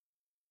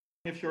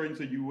If you're in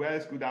the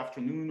US, good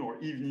afternoon or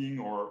evening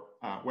or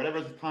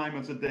whatever the time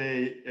of the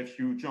day, if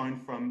you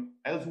join from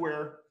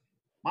elsewhere.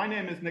 My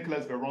name is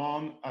Nicolas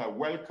Véron.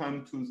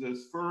 Welcome to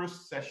this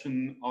first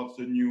session of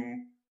the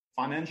new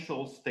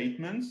Financial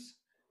Statements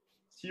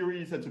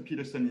series at the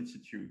Peterson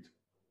Institute.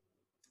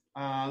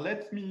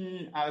 Let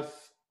me, as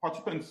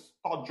participants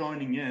start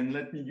joining in,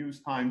 let me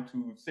use time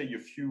to say a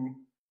few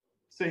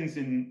things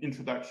in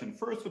introduction.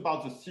 First,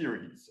 about the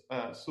series.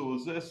 So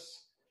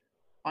this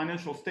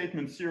Financial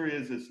Statement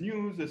series is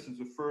new. This is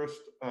the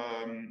first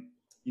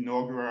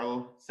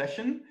inaugural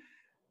session.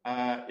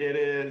 It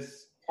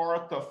is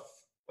part of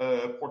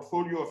a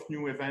portfolio of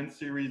new event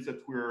series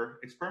that we're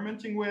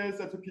experimenting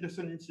with at the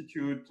Peterson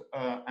Institute,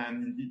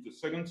 and indeed the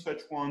second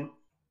such one.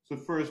 The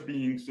first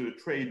being the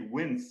Trade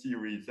Win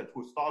series that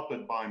was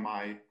started by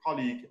my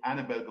colleague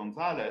Annabelle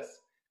Gonzalez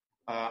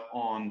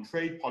on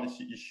trade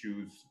policy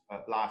issues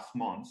last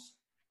month.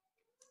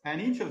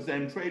 And each of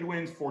them, Trade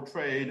Wins for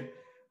Trade,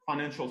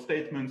 Financial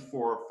Statements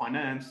for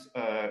Finance,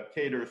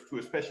 caters to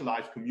a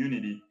specialized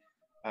community.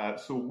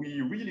 So we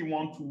really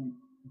want to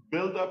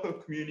build up a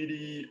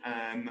community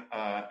and,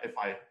 if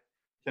I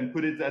can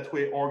put it that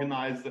way,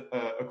 organize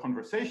a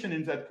conversation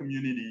in that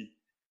community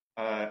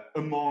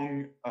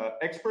among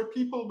expert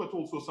people, but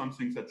also some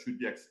things that should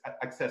be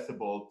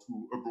accessible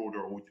to a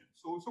broader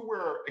audience. So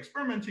we're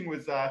experimenting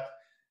with that,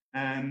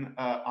 and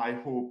I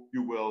hope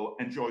you will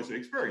enjoy the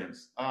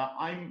experience.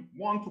 I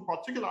want to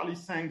particularly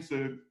thank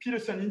the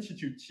Peterson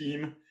Institute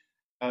team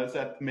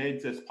that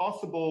made this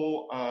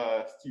possible.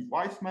 Steve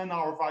Weissman,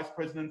 our Vice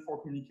President for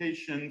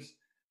Communications,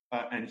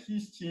 and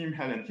his team,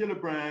 Helen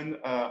Hillebrand,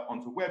 on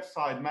the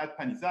website, Matt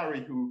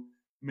Panizari, who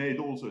made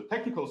all the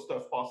technical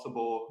stuff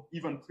possible,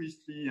 Ivan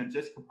Priestley and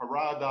Jessica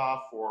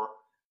Parada for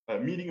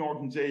meeting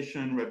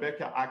organization,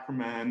 Rebecca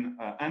Ackerman,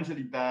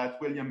 Angeli Batt,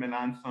 William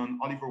Melanson,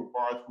 Oliver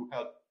Ward, who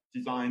helped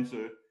design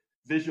the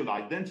visual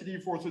identity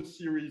for the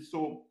series.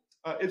 So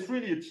it's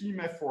really a team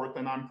effort,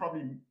 and I'm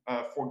probably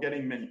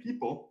forgetting many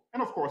people.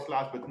 And of course,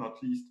 last but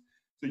not least,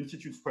 the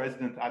Institute's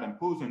president, Adam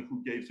Posen,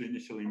 who gave the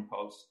initial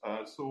impulse.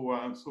 So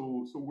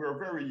we're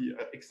very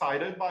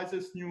excited by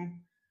this new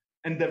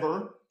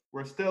endeavor.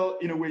 We're still,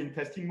 in a way, in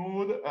testing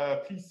mode.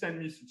 Please send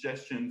me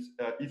suggestions,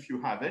 if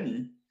you have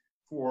any,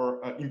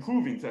 for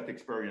improving that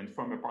experience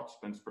from a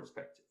participant's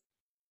perspective.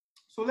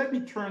 So let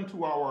me turn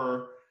to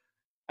our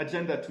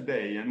agenda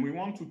today, and we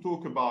want to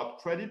talk about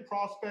credit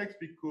prospects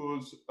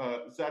because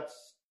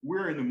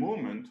we're in a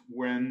moment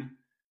when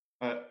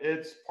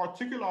it's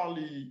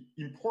particularly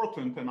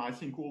important and I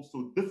think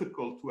also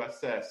difficult to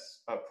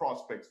assess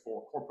prospects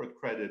for corporate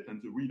credit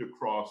and the read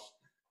across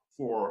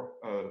for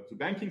the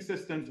banking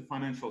system, the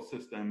financial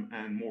system,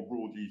 and more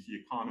broadly, the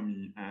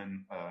economy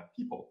and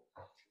people.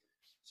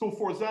 So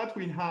for that,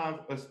 we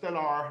have a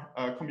stellar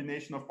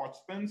combination of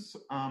participants,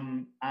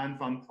 Anne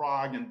van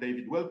Praag and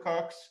David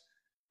Wilcox.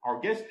 Our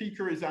guest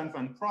speaker is Anne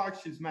van Praag.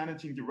 She's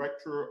Managing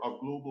Director of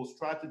Global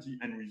Strategy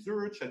and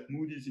Research at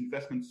Moody's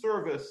Investment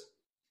Service.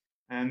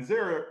 And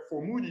there,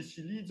 for Moody's,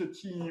 she leads a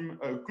team,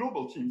 a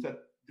global team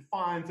that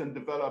defines and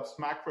develops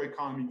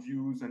macroeconomic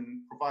views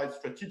and provides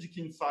strategic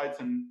insights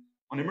and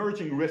on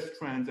emerging risk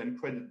trends and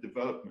credit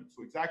development.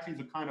 So exactly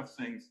the kind of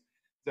things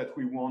that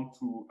we want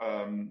to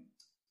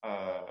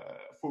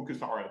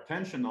focus our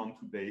attention on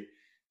today.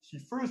 She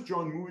first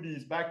joined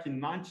Moody's back in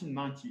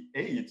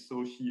 1998,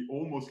 so she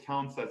almost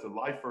counts as a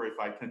lifer, if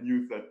I can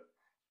use that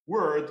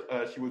word.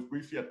 She was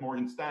briefly at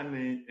Morgan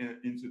Stanley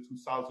in the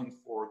 2000s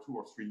for 2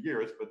 or 3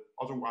 years, but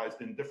otherwise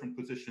in different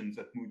positions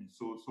at Moody's.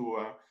 So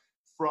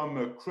from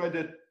a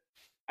credit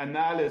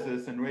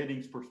analysis and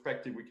ratings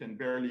perspective, we can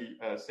barely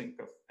think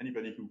of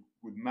anybody who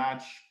would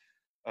match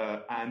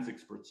Anne's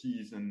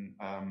expertise and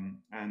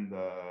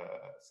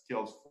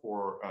skills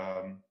for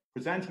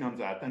presenting on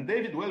that. And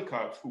David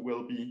Wilcox, who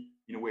will be,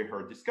 in a way,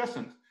 her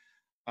discussant,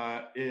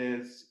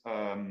 is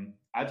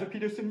at the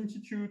Peterson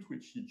Institute,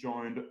 which he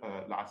joined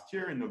last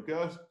year in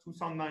August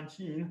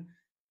 2019.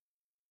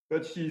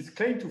 But his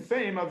claim to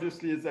fame,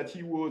 obviously, is that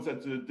he was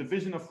at the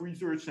Division of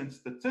Research and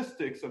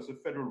Statistics of the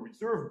Federal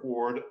Reserve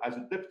Board as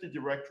a deputy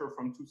director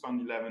from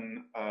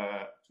 2001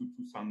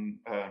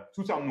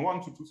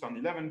 to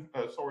 2011,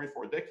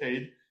 for a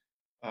decade,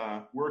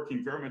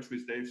 working very much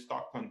with Dave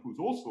Stockton, who's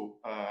also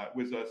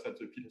with us at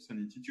the Peterson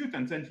Institute.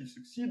 And then he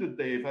succeeded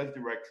Dave as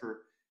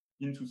director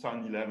in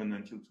 2011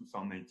 until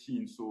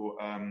 2018. So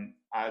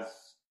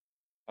as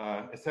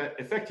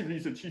effectively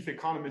the chief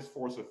economist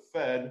for the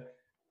Fed,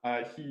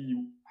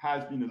 he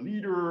has been a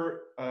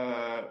leader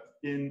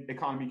in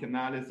economic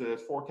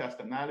analysis, forecast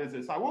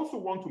analysis. I also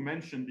want to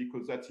mention,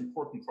 because that's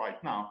important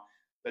right now,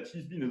 that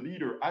he's been a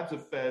leader at the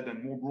Fed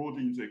and more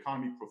broadly in the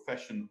economic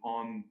profession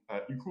on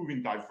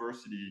improving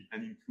diversity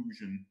and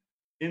inclusion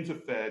in the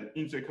Fed,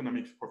 in the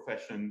economics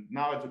profession,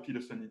 now at the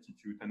Peterson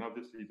Institute. And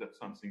obviously that's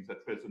something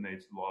that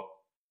resonates a lot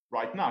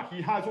right now.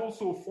 He has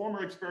also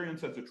former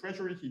experience at the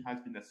Treasury. He has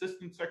been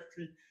Assistant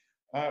Secretary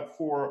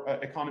for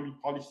economic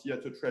policy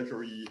at the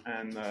Treasury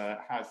and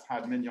has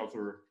had many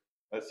other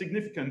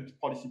significant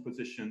policy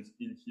positions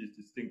in his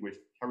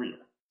distinguished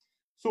career.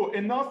 So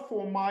enough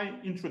for my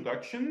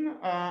introduction.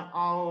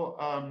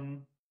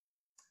 I've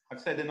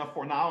said enough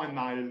for now, and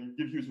I'll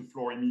give you the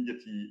floor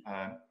immediately,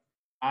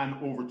 and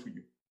over to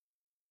you.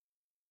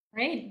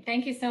 Great.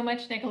 Thank you so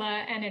much,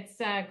 Nicolas. And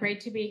it's great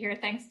to be here.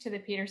 Thanks to the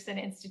Peterson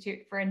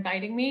Institute for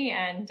inviting me.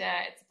 And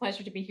it's a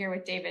pleasure to be here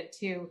with David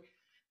to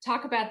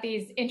talk about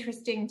these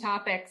interesting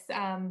topics.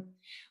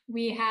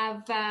 We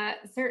have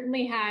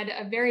certainly had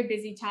a very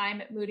busy time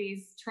at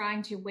Moody's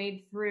trying to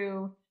wade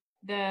through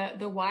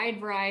the wide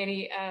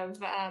variety of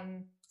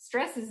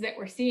stresses that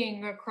we're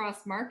seeing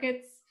across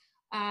markets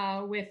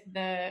with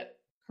the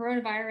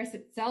coronavirus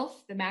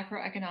itself, the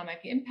macroeconomic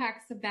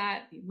impacts of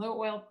that, the low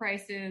oil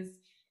prices,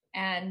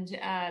 and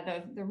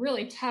the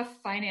really tough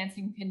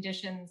financing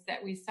conditions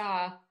that we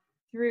saw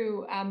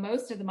through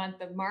most of the month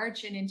of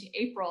March and into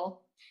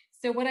April.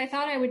 So what I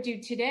thought I would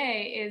do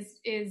today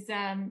is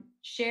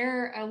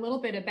share a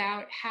little bit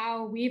about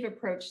how we've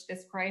approached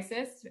this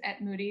crisis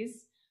at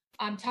Moody's,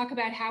 talk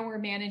about how we're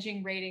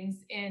managing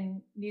ratings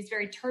in these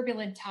very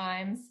turbulent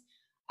times,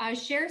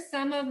 share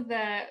some of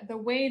the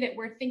way that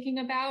we're thinking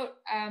about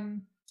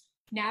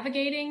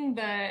navigating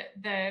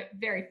the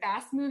very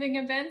fast-moving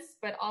events,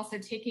 but also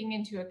taking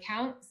into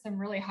account some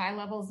really high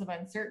levels of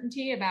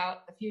uncertainty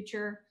about the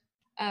future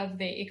of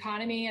the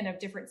economy and of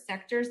different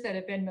sectors that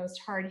have been most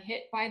hard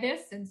hit by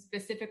this. And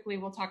specifically,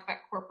 we'll talk about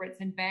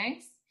corporates and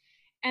banks.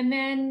 And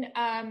then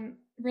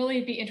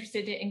really be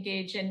interested to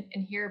engage and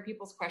hear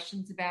people's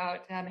questions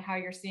about how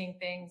you're seeing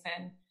things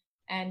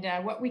and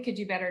what we could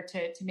do better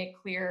to make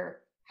clear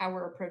how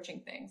we're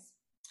approaching things.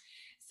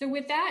 So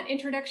with that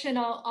introduction,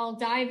 I'll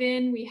dive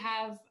in. We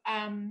have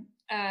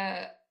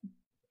a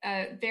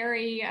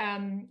very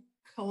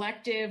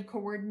collective,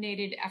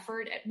 coordinated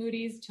effort at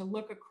Moody's to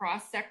look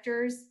across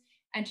sectors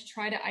and to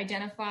try to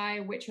identify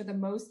which are the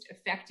most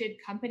affected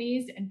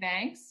companies and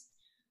banks,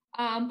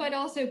 but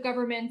also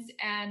governments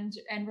and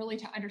really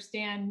to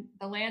understand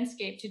the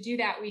landscape. To do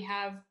that, we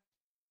have,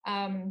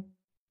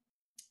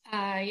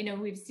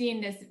 we've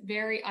seen this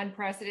very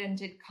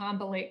unprecedented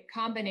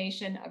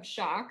combination of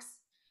shocks.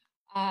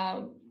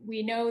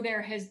 We know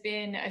there has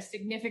been a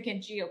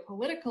significant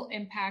geopolitical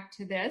impact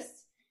to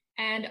this,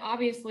 and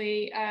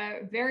obviously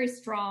a very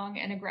strong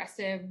and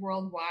aggressive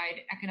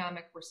worldwide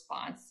economic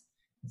response.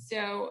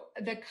 So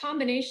the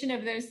combination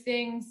of those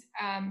things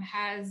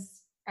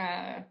has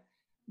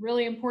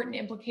really important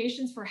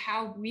implications for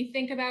how we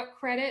think about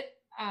credit,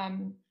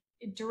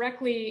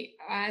 directly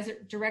as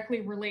it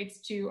directly relates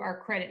to our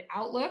credit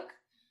outlook.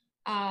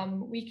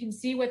 We can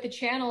see what the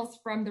channels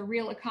from the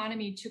real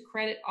economy to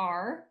credit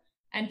are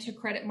and to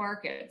credit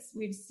markets.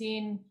 We've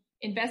seen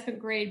investment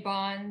grade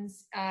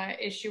bonds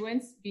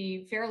issuance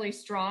be fairly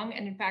strong.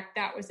 And in fact,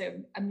 that was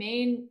a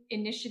main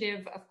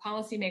initiative of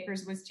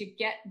policymakers, was to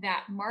get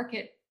that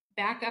market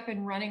back up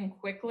and running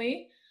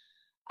quickly.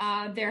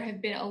 There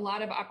have been a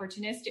lot of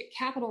opportunistic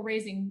capital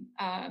raising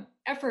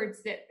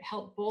efforts that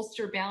help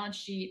bolster balance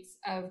sheets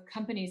of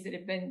companies that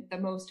have been the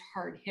most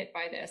hard hit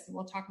by this. And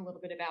we'll talk a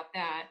little bit about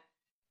that.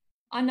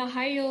 On the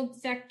high yield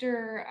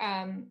sector,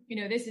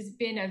 this has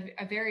been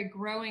a very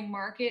growing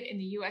market in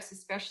the US,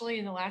 especially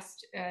in the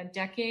last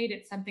decade.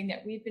 It's something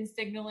that we've been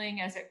signaling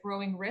as a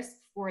growing risk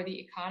for the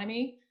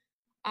economy.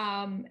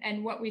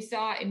 And what we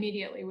saw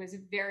immediately was a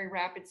very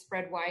rapid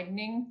spread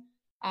widening.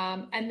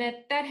 And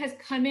that has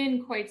come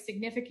in quite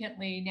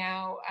significantly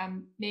now,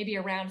 maybe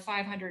around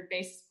 500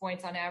 basis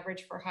points on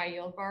average for high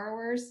yield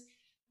borrowers.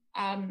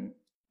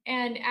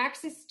 And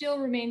access still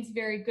remains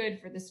very good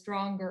for the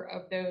stronger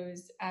of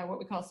those, what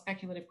we call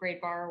speculative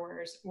grade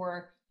borrowers,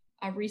 or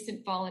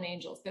recent fallen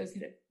angels, those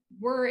that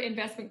were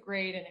investment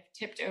grade and have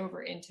tipped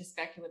over into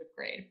speculative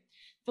grade.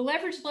 The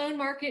leveraged loan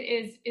market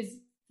is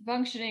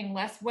functioning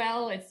less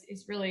well.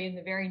 It's really in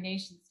the very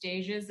nascent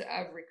stages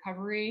of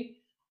recovery.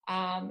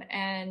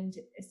 And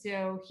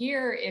so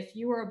here, if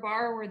you were a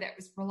borrower that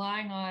was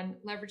relying on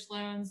leveraged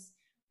loans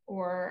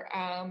or,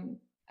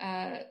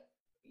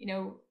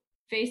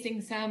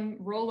 facing some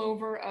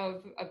rollover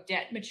of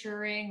debt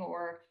maturing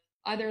or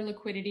other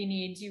liquidity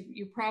needs,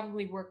 you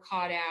probably were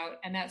caught out.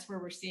 And that's where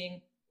we're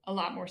seeing a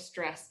lot more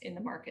stress in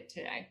the market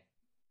today.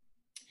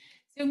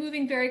 So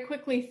moving very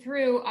quickly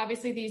through,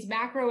 obviously these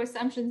macro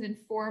assumptions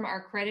inform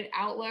our credit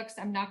outlooks.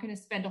 I'm not going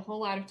to spend a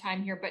whole lot of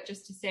time here, but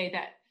just to say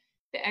that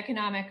the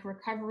economic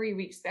recovery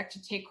we expect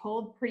to take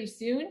hold pretty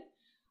soon.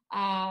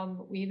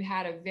 We've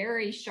had a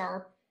very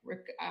sharp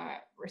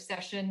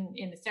recession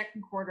in the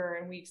second quarter,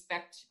 and we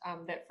expect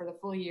that for the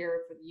full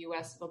year for the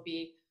U.S. it'll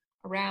be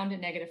around a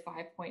negative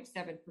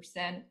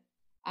 5.7%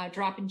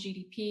 drop in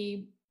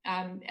GDP.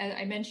 As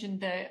I mentioned,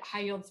 the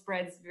high yield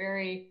spreads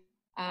very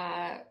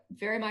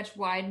much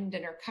widened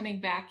and are coming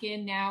back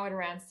in now at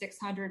around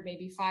 600,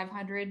 maybe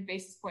 500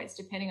 basis points,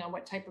 depending on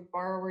what type of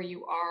borrower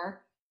you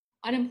are.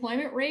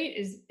 Unemployment rate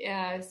is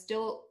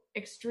still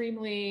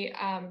extremely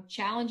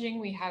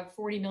challenging. We have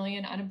 40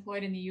 million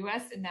unemployed in the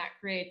U.S., and that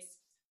creates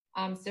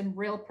some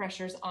real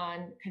pressures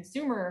on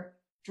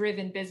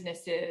consumer-driven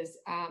businesses.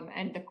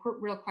 And the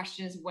real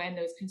question is when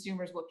those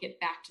consumers will get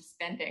back to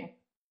spending.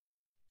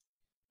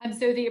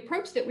 So the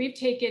approach that we've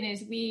taken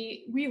is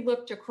we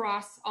looked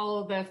across all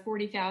of the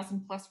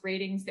 40,000 plus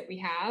ratings that we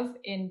have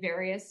in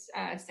various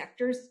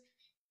sectors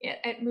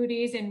at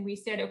Moody's, and we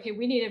said, okay,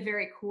 we need a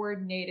very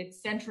coordinated,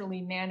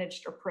 centrally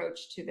managed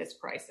approach to this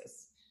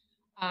crisis.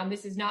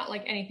 This is not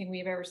like anything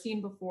we've ever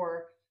seen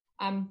before.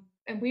 And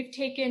we've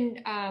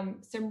taken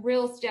some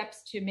real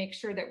steps to make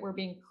sure that we're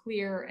being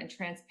clear and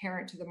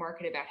transparent to the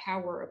market about how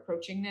we're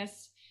approaching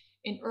this.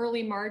 In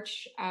early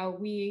March,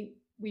 we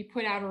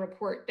put out a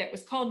report that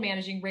was called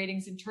Managing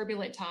Ratings in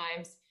Turbulent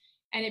Times.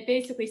 And it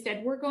basically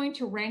said, we're going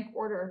to rank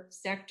order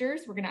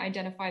sectors. We're going to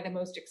identify the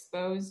most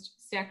exposed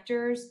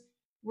sectors.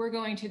 We're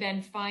going to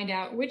then find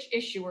out which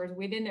issuers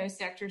within those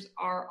sectors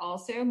are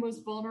also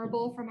most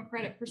vulnerable from a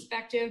credit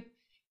perspective.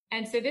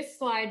 And so this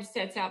slide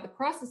sets out the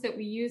process that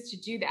we use to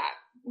do that.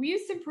 We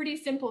use some pretty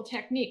simple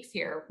techniques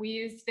here. We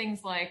use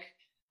things like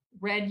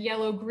red,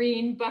 yellow,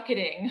 green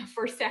bucketing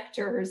for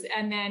sectors,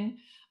 and then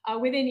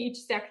within each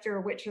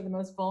sector, which are the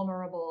most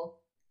vulnerable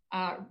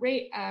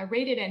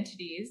rated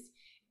entities.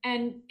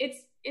 And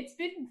it's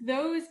been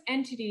those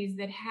entities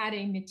that had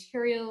a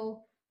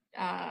material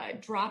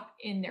drop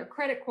in their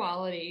credit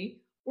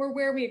quality, or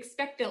where we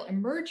expect they'll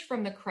emerge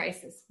from the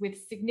crisis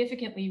with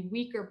significantly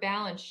weaker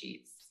balance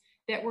sheets,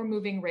 that we're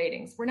moving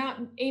ratings. We're not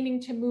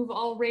aiming to move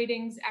all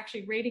ratings.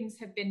 Actually, ratings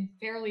have been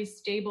fairly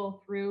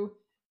stable through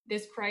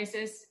this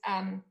crisis,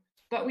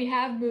 but we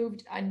have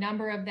moved a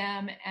number of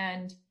them,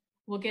 and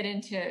we'll get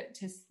into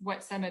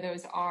what some of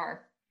those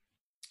are.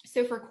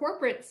 So for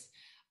corporates,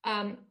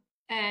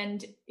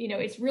 and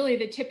it's really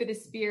the tip of the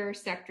spear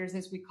sectors,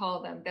 as we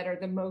call them, that are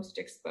the most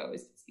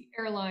exposed. It's the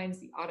airlines,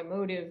 the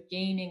automotive,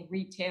 gaming,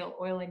 retail,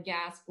 oil and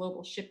gas,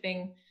 global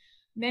shipping.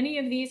 Many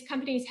of these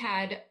companies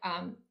had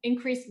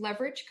increased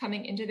leverage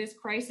coming into this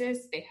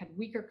crisis. They had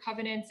weaker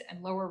covenants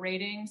and lower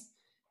ratings,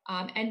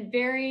 and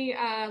very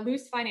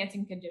loose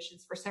financing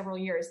conditions for several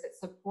years that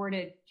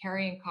supported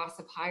carrying costs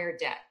of higher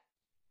debt.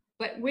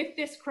 But with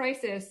this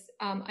crisis,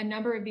 a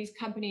number of these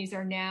companies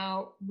are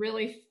now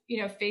really,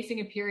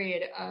 facing a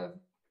period of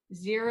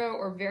zero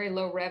or very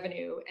low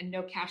revenue and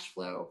no cash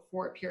flow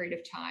for a period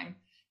of time.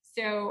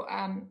 So,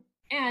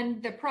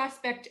 and the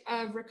prospect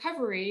of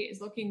recovery is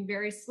looking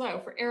very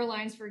slow. For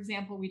airlines, for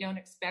example, we don't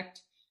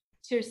expect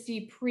to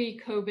see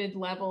pre-COVID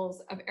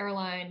levels of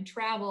airline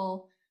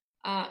travel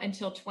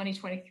until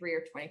 2023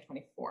 or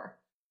 2024.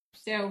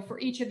 So for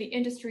each of the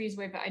industries,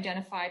 we've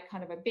identified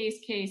kind of a base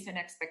case and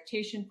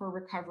expectation for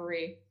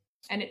recovery.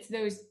 And it's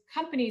those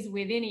companies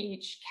within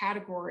each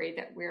category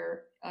that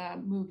we're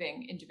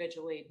moving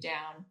individually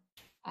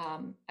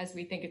down as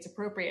we think it's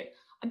appropriate.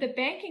 On the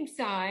banking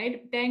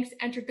side, banks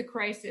entered the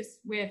crisis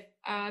with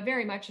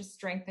very much a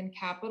strengthened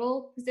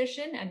capital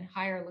position and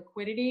higher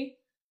liquidity.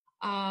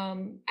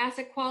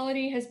 Asset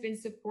quality has been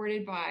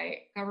supported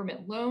by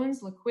government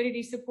loans,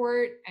 liquidity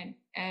support, and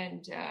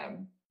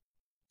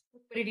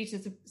liquidity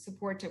to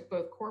support to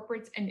both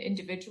corporates and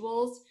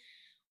individuals.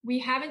 We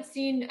haven't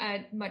seen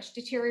much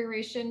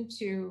deterioration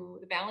to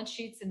the balance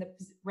sheets and the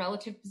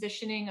relative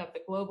positioning of the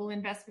global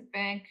investment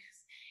banks.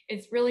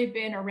 It's really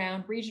been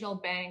around regional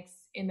banks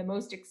in the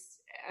most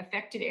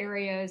affected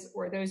areas,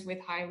 or those with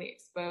highly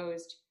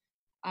exposed,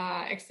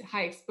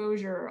 high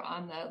exposure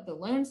on the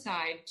loan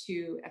side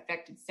to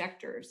affected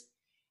sectors.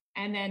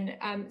 And then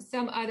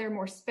some other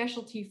more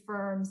specialty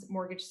firms,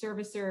 mortgage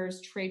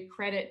servicers, trade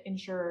credit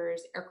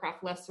insurers,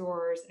 aircraft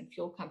lessors, and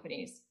fuel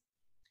companies.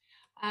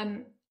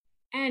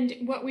 And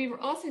what we've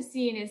also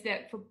seen is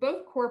that for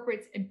both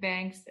corporates and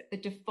banks, that the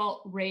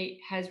default rate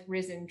has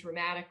risen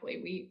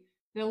dramatically.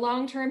 The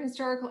long-term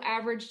historical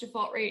average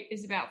default rate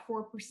is about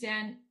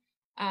 4%.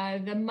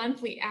 The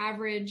monthly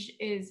average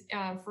is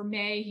for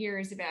May here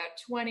is about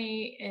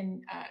 20,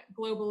 and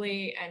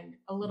globally, and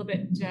a little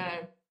bit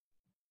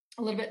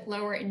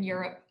lower in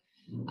Europe.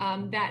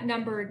 That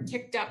number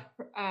ticked up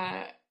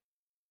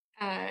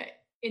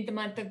in the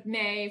month of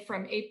May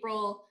from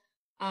April,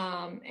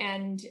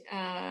 and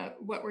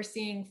what we're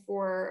seeing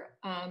for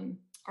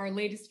our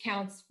latest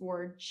counts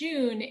for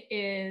June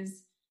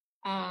is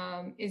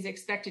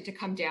expected to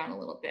come down a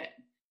little bit.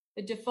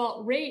 The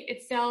default rate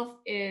itself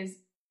is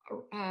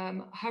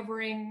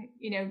hovering,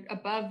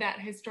 above that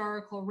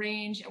historical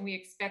range, and we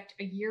expect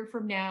a year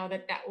from now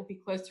that will be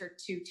closer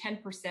to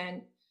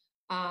 10%.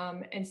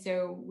 And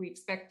so we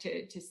expect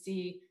to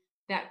see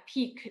that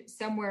peak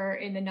somewhere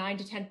in the 9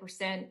 to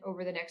 10%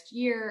 over the next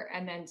year,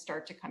 and then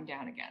start to come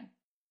down again.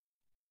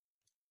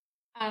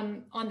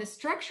 On the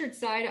structured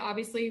side,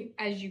 obviously,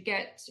 as you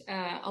get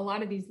a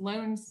lot of these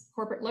loans,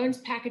 corporate loans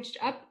packaged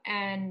up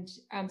and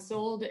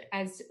sold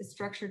as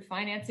structured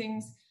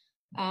financings,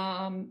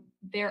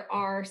 there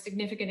are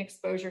significant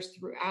exposures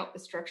throughout the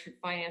structured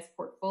finance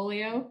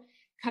portfolio.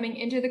 Coming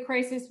into the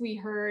crisis, we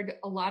heard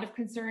a lot of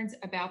concerns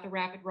about the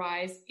rapid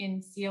rise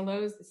in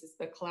CLOs. This is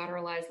the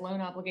collateralized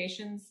loan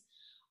obligations,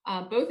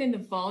 both in the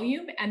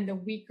volume and the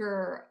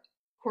weaker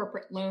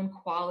corporate loan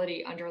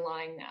quality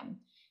underlying them.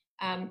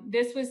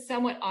 This was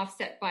somewhat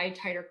offset by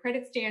tighter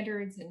credit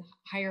standards and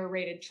higher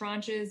rated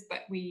tranches,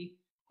 but we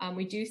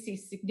We do see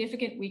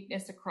significant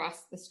weakness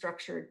across the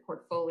structured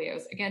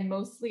portfolios, again,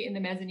 mostly in the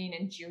mezzanine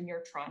and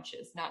junior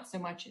tranches, not so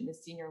much in the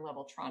senior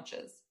level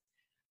tranches.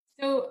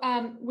 So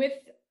with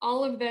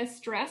all of the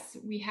stress,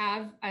 we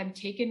have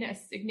taken a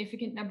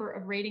significant number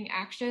of rating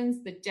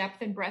actions. The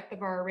depth and breadth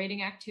of our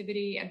rating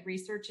activity and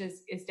research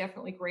is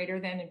definitely greater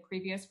than in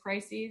previous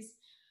crises.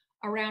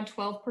 Around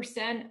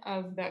 12%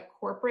 of the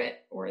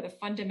corporate or the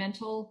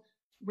fundamental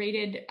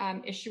rated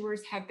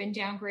issuers have been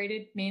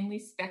downgraded, mainly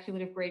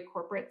speculative grade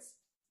corporates.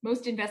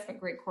 Most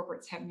investment grade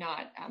corporates have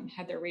not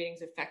had their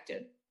ratings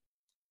affected.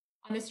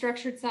 On the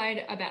structured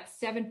side, about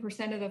 7%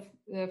 of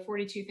the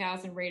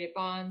 42,000 rated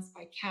bonds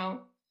by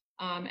count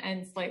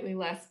and slightly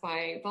less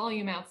by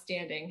volume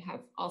outstanding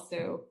have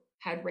also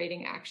had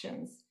rating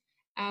actions.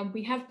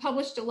 We have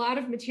published a lot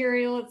of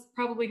material. It's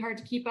probably hard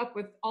to keep up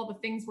with all the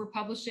things we're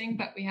publishing,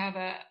 but we have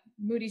a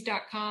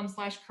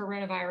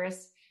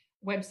moodys.com/coronavirus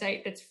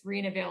website that's free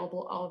and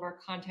available, all of our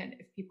content.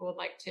 If people would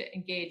like to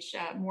engage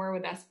more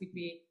with us, we'd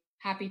be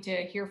happy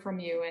to hear from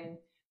you. And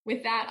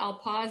with that, I'll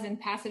pause and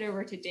pass it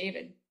over to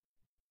David.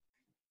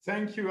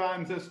 Thank you,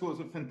 Anne. This was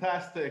a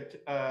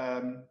fantastic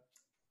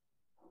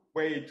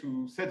way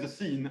to set the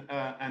scene,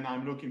 and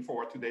I'm looking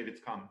forward to David's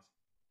comments.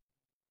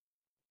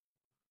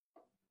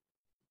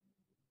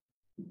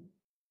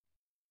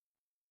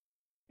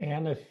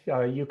 And if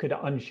you could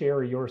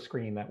unshare your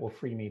screen, that will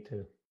free me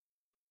to,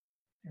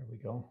 there we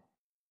go.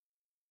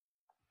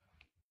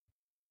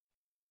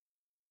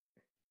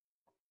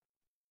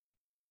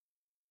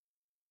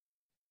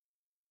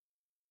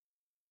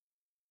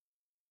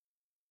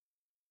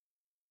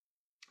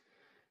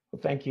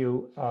 Well, thank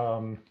you.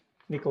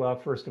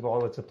 Nicolas, first of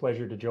all, it's a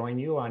pleasure to join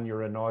you on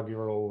your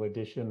inaugural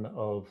edition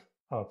of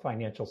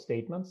Financial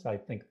Statements. I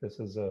think this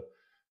is a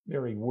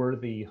very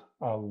worthy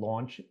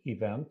launch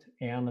event,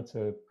 and it's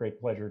a great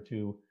pleasure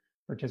to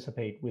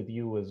participate with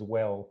you as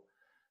well.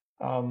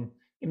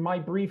 In my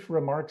brief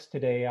remarks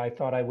today, I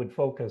thought I would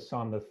focus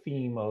on the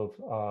theme of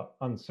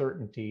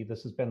uncertainty.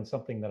 This has been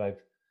something that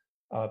I've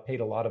paid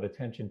a lot of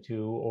attention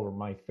to over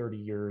my 30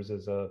 years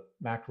as a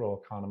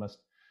macroeconomist.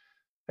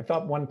 I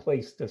thought one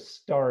place to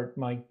start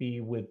might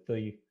be with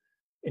the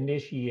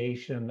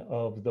initiation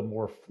of the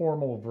more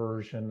formal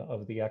version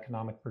of the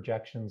economic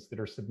projections that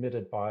are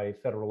submitted by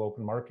Federal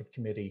Open Market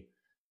Committee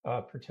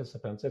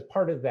participants. As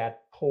part of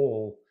that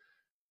poll,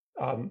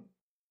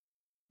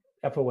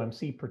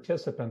 FOMC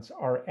participants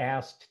are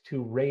asked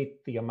to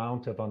rate the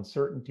amount of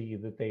uncertainty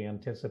that they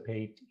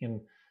anticipate in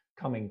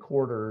coming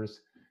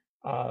quarters,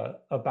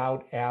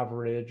 about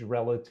average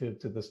relative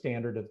to the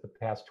standard of the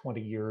past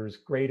 20 years,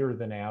 greater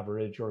than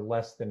average or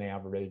less than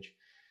average.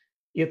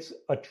 It's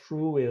a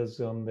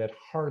truism that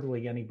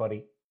hardly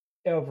anybody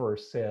ever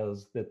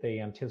says that they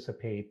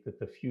anticipate that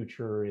the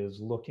future is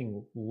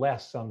looking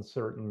less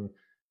uncertain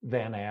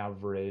than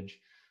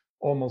average.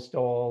 Almost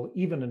all,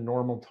 even in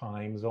normal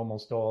times,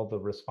 almost all the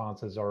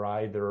responses are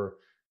either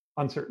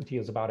uncertainty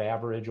is about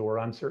average or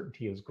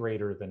uncertainty is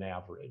greater than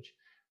average.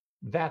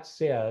 That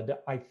said,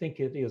 I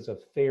think it is a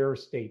fair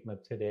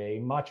statement today,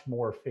 much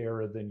more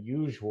fair than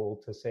usual,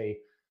 to say,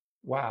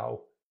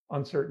 wow,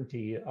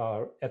 uncertainty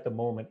at the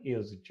moment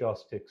is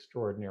just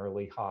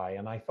extraordinarily high.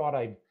 And I thought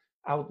I'd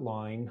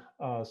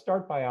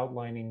start by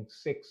outlining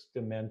 6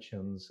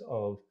 dimensions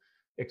of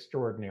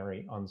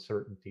extraordinary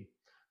uncertainty.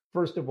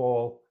 First of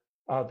all,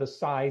 the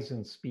size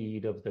and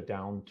speed of the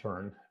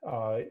downturn.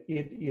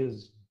 It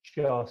is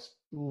just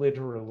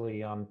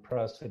literally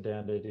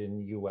unprecedented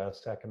in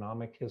US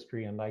economic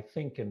history, and I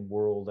think in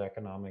world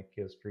economic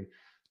history.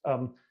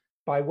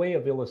 By way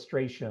of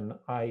illustration,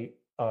 I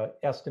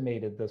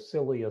estimated the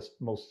silliest,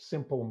 most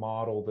simple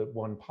model that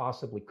one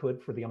possibly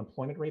could for the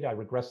unemployment rate. I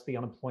regressed the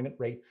unemployment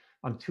rate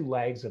on 2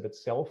 legs of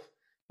itself,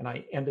 and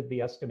I ended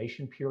the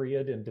estimation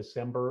period in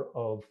December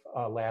of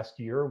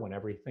last year when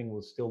everything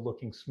was still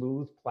looking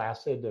smooth,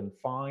 placid, and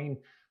fine.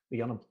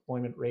 The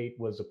unemployment rate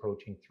was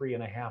approaching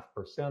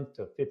 3.5%,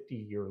 a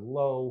 50-year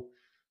low.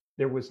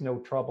 There was no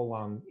trouble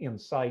in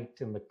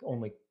sight, and the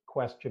only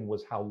question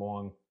was how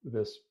long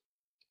this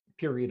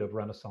period of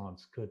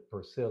renaissance could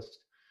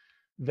persist.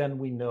 Then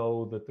we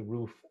know that the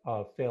roof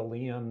fell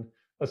in.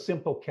 A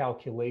simple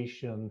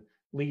calculation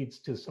leads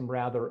to some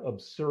rather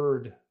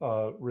absurd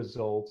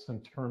results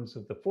in terms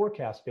of the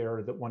forecast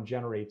error that one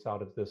generates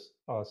out of this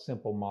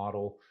simple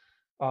model.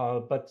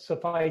 But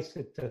suffice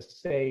it to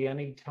say,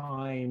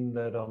 anytime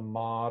that a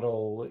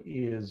model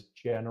is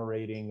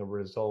generating a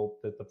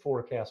result that the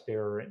forecast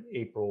error in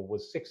April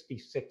was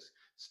 66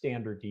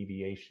 standard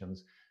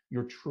deviations,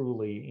 you're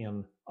truly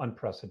in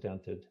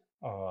unprecedented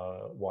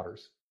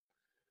waters.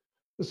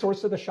 The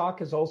source of the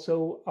shock is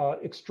also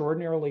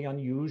extraordinarily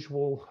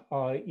unusual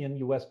in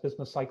US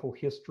business cycle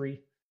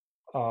history.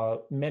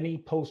 Many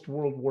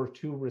post-World War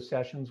II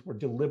recessions were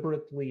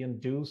deliberately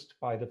induced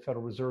by the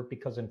Federal Reserve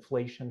because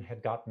inflation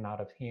had gotten out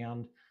of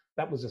hand.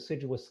 That was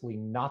assiduously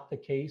not the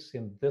case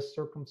in this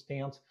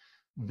circumstance.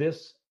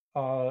 This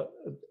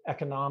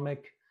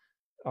economic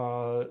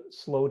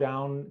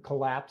slowdown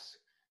collapse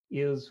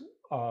is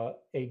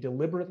a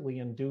deliberately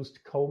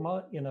induced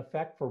coma, in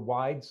effect, for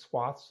wide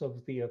swaths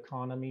of the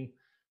economy.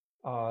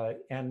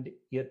 and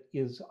it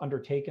is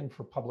undertaken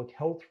for public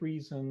health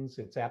reasons.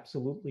 It's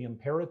absolutely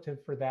imperative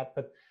for that.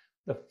 But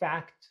the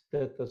fact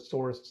that the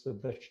source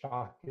of the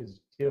shock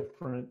is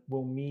different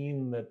will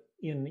mean that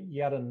in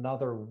yet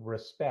another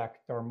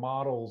respect, our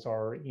models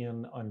are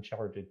in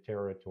uncharted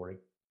territory.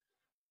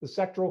 The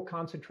sectoral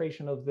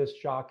concentration of this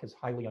shock is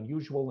highly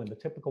unusual in the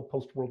typical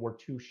post-World War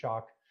II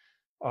shock.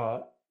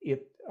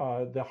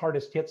 The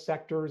hardest hit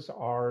sectors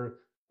are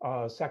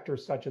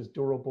sectors such as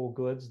durable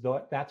goods.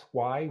 That's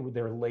why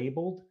they're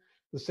labeled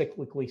the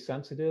cyclically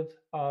sensitive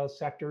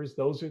sectors.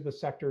 Those are the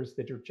sectors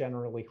that are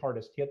generally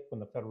hardest hit when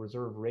the Federal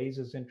Reserve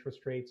raises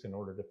interest rates in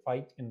order to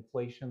fight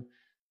inflation.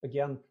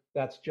 Again,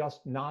 that's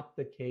just not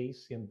the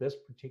case in this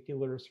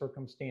particular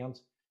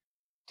circumstance.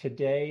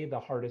 Today, the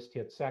hardest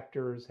hit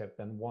sectors have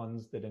been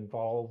ones that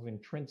involve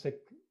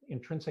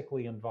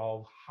intrinsically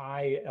involve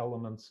high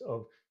elements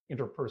of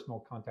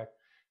interpersonal contact.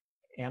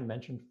 Anne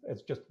mentioned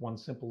as just one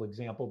simple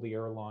example, the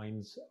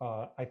airlines.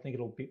 I think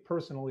it'll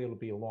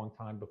be a long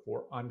time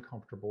before I'm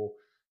comfortable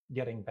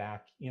getting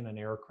back in an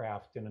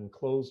aircraft in an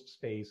enclosed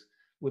space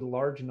with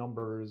large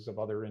numbers of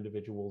other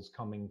individuals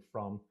coming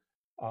from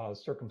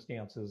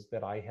circumstances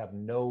that I have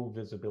no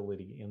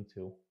visibility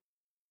into.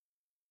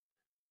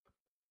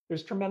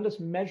 There's tremendous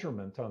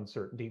measurement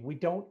uncertainty. We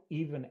don't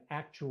even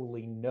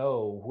actually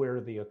know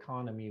where the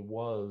economy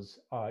was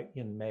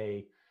in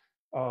May.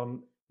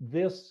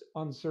 This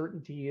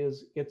uncertainty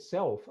is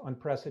itself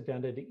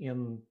unprecedented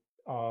in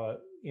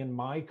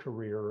my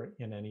career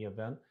in any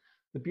event.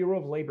 The Bureau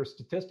of Labor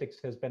Statistics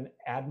has been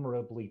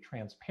admirably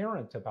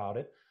transparent about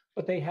it,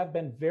 but they have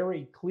been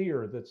very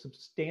clear that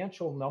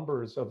substantial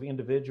numbers of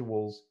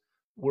individuals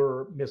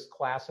were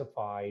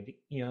misclassified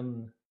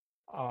in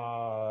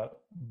the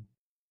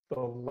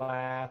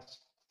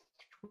last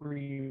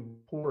 3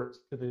 reports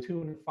to the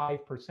tune of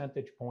 5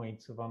 percentage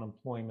points of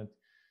unemployment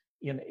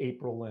in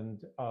April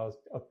and a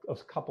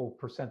couple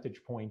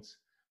percentage points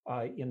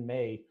in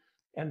May.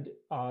 And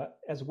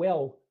as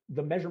well,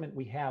 the measurement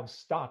we have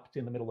stopped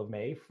in the middle of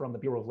May from the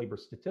Bureau of Labor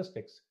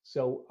Statistics.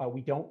 So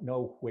we don't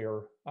know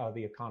where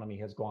the economy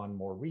has gone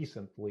more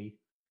recently.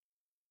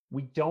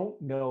 We don't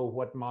know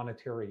what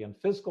monetary and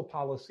fiscal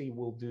policy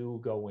will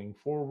do going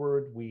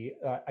forward.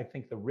 I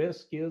think the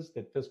risk is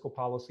that fiscal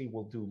policy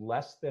will do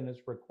less than is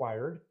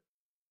required.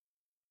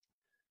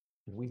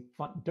 We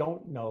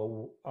don't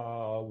know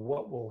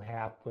what will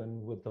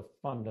happen with the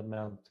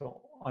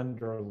fundamental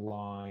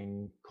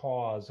underlying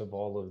cause of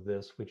all of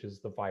this, which is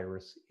the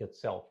virus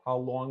itself. How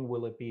long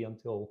will it be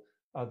until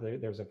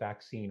there's a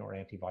vaccine or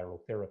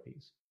antiviral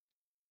therapies?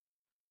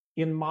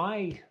 In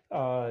my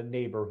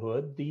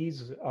neighborhood,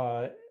 these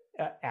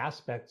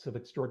aspects of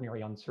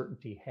extraordinary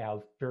uncertainty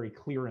have very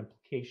clear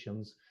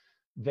implications.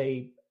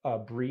 They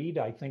breed,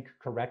 I think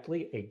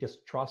correctly, a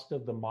distrust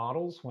of the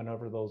models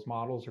whenever those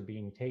models are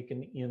being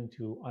taken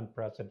into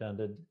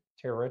unprecedented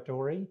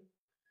territory.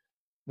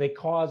 They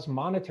cause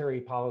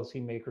monetary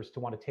policymakers to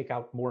want to take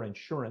out more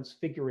insurance.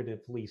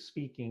 Figuratively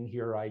speaking,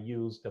 here I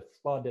used a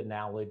flood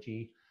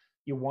analogy.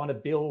 You want to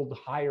build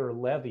higher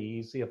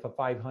levees if a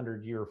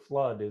 500-year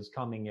flood is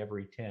coming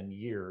every 10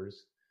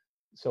 years.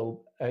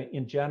 So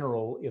in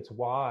general, it's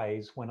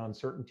wise when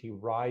uncertainty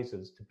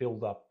rises to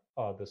build up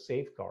the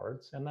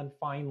safeguards. And then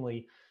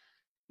finally,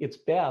 it's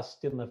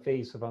best in the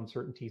face of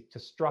uncertainty to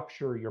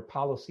structure your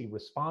policy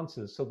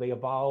responses so they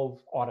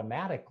evolve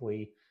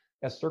automatically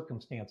as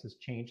circumstances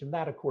change. And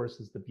that, of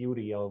course, is the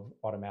beauty of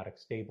automatic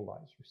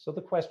stabilizers. So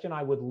the question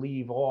I would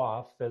leave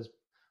off as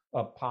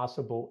a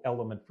possible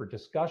element for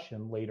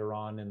discussion later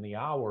on in the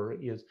hour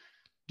is,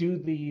 do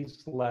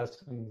these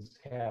lessons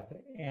have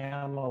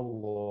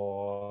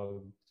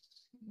analogs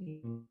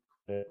in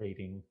the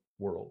rating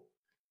world?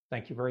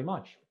 Thank you very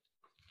much.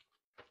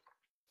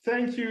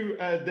 Thank you,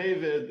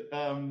 David.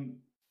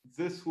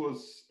 This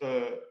was,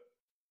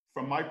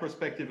 from my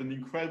perspective, an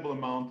incredible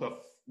amount of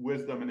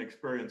wisdom and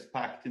experience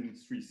packed in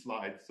 3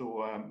 slides.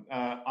 So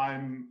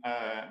I'm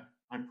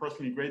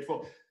personally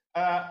grateful.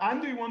 Anne,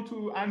 do you want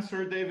to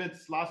answer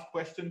David's last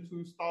question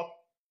to start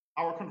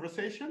our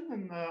conversation?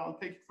 And I'll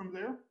take it from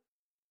there.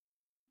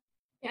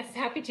 Yes,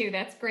 happy to.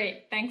 That's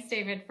great. Thanks,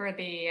 David, for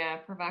the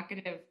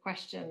provocative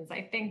questions.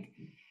 I think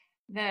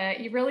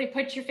you really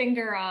put your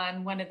finger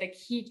on one of the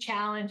key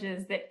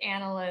challenges that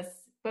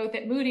analysts, both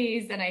at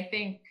Moody's and I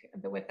think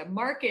what the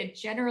market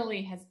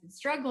generally has been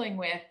struggling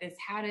with, is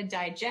how to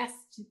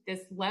digest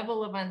this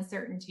level of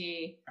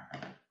uncertainty,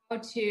 how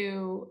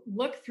to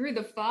look through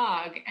the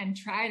fog and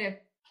try to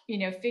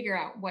figure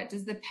out what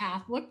does the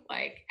path look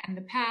like. And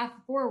the path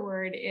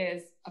forward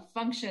is a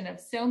function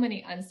of so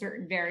many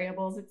uncertain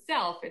variables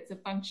itself. It's a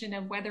function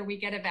of whether we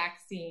get a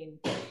vaccine,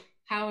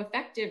 how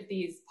effective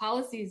these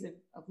policies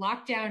of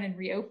lockdown and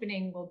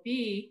reopening will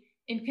be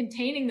in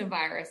containing the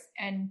virus,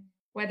 and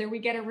whether we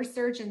get a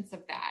resurgence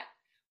of that,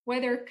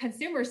 whether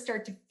consumers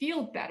start to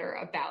feel better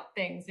about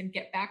things and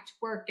get back to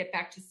work, get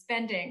back to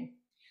spending,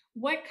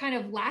 what kind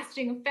of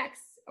lasting effects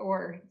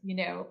or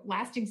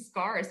lasting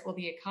scars will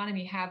the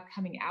economy have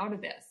coming out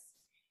of this.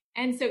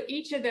 And so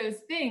each of those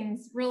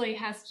things really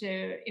has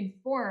to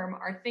inform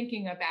our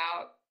thinking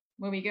about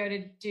when we go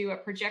to do a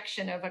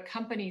projection of a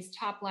company's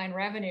top line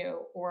revenue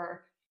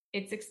or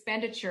its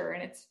expenditure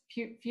and its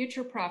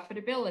future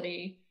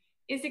profitability,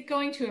 is it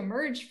going to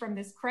emerge from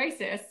this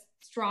crisis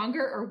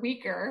stronger or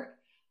weaker?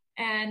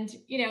 And,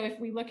 if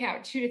we look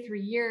out 2 to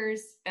 3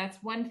 years,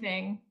 that's one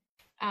thing.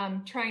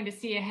 Trying to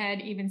see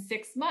ahead even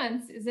 6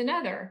 months is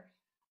another.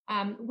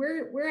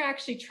 We're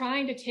actually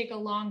trying to take a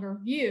longer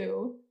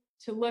view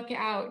to look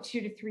out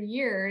 2 to 3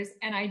 years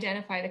and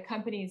identify the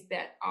companies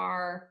that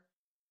are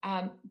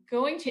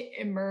going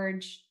to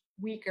emerge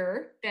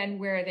weaker than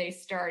where they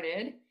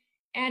started,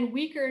 and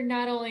weaker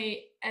not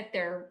only at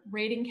their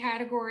rating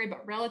category,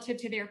 but relative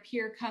to their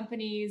peer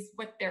companies,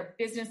 what their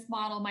business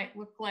model might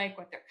look like,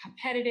 what their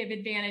competitive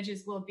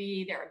advantages will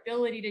be, their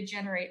ability to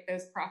generate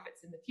those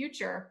profits in the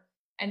future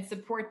and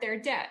support their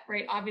debt,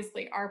 right?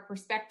 Obviously, our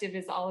perspective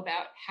is all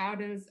about how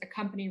does a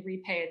company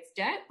repay its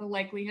debt, the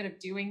likelihood of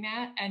doing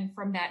that. And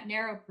from that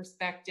narrow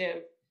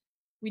perspective,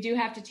 we do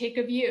have to take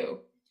a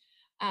view.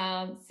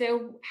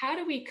 So how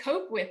do we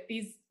cope with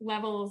these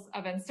levels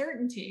of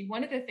uncertainty?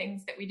 One of the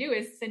things that we do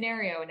is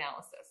scenario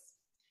analysis.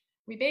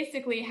 We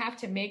basically have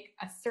to make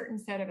a certain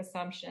set of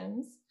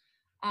assumptions.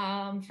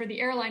 For the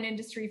airline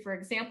industry, for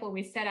example,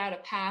 we set out a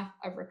path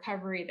of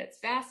recovery that's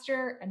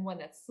faster and one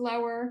that's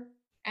slower.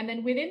 And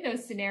then within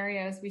those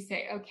scenarios, we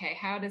say, okay,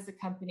 how does a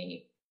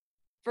company,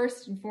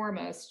 first and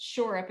foremost,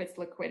 shore up its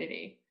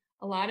liquidity?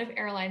 A lot of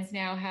airlines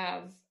now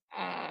have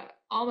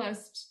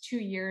almost 2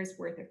 years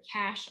worth of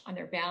cash on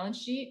their balance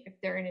sheet if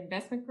they're in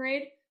investment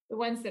grade. The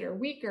ones that are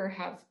weaker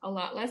have a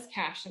lot less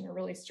cash and are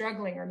really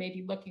struggling or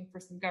maybe looking for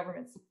some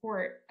government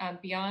support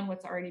beyond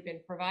what's already been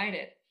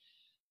provided.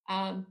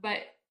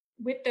 But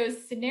with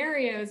those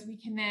scenarios, we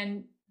can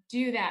then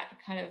do that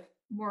kind of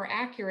more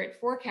accurate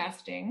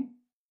forecasting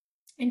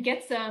and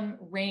get some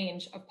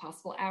range of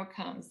possible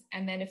outcomes.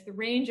 And then if the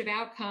range of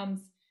outcomes,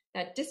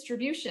 that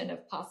distribution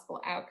of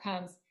possible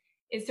outcomes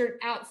is sort of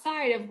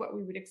outside of what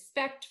we would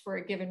expect for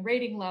a given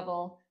rating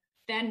level,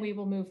 then we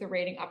will move the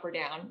rating up or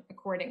down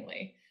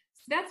accordingly.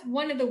 So that's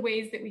one of the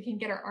ways that we can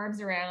get our arms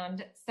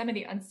around some of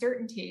the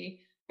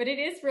uncertainty, but it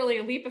is really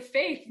a leap of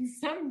faith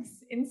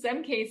in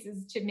some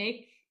cases to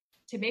make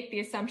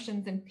the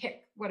assumptions and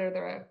pick what are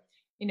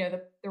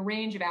the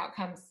range of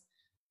outcomes.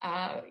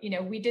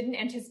 We didn't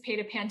anticipate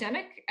a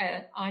pandemic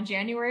on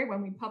January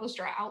when we published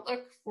our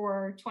outlook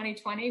for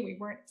 2020. We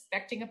weren't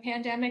expecting a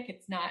pandemic.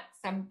 It's not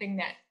something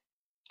that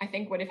I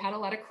think would have had a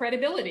lot of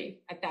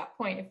credibility at that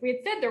point if we had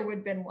said there would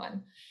have been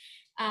one.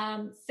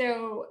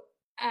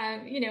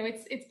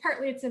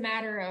 It's a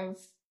matter of,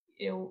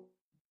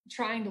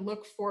 trying to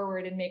look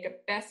forward and make a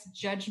best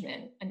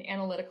judgment, an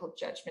analytical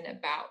judgment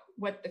about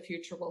what the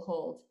future will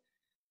hold.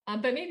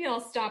 But maybe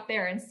I'll stop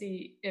there and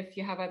see if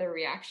you have other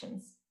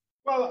reactions.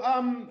 Well,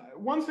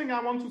 one thing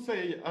I want to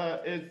say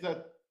is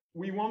that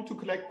we want to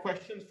collect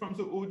questions from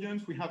the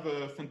audience. We have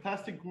a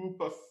fantastic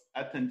group of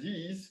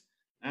attendees,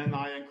 and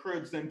I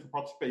encourage them to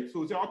participate.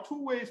 So there are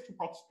 2 ways to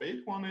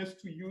participate. One is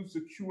to use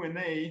the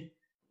Q&A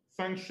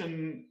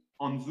function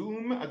on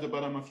Zoom at the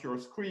bottom of your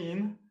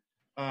screen,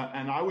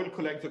 and I will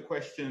collect the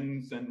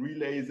questions and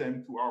relay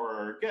them to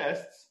our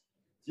guests.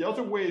 The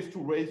other way is to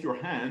raise your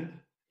hand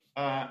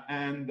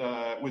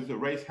with the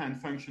raise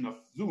hand function of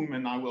Zoom,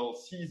 and I will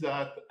see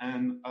that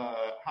and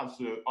have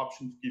the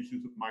option to give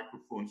you the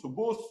microphone. So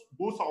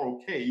both are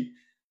okay.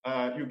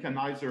 You can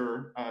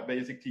either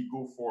basically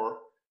go for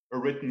a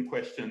written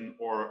question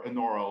or an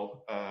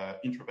oral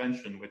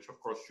intervention, which of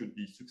course should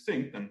be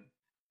succinct and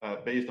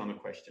based on a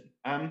question.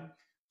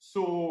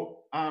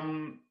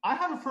 I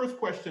have a first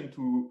question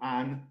to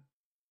Anne,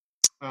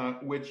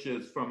 which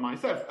is from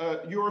myself.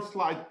 Your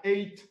slide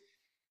 8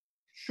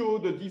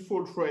 showed the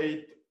default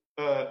rate,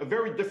 a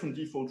very different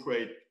default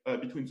rate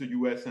between the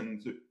US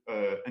and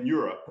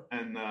Europe,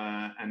 and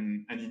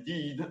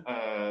indeed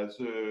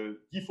the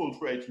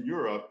default rate in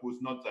Europe was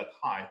not that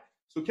high.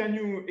 So can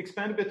you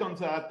expand a bit on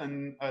that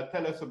and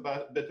tell us a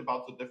bit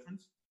about the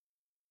difference?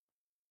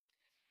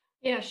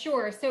 Yeah,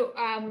 sure. So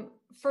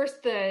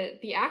first,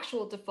 the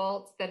actual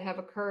defaults that have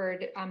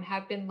occurred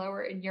have been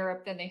lower in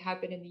Europe than they have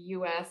been in the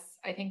US.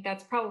 I think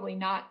that's probably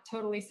not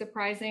totally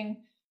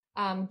surprising,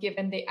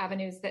 given the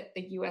avenues that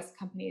the US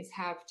companies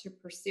have to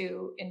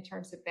pursue in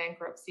terms of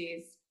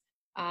bankruptcies.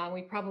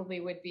 We probably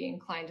would be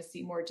inclined to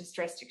see more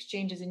distressed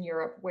exchanges in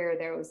Europe where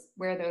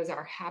those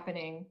are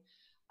happening.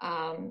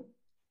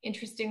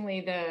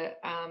 Interestingly, the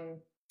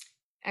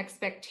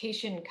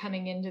expectation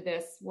coming into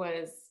this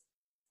was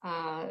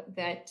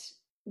that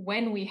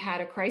when we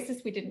had a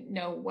crisis, we didn't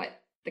know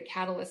what the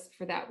catalyst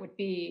for that would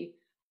be,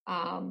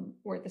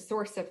 or the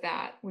source of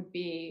that would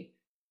be.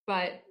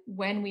 But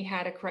when we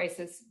had a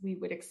crisis, we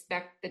would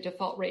expect the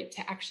default rate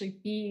to actually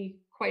be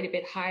quite a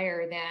bit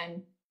higher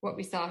than what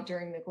we saw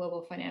during the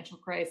global financial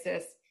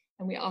crisis.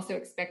 And we also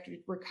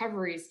expected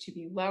recoveries to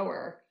be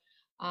lower.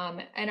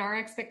 And our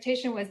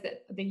expectation was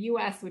that the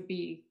US would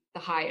be the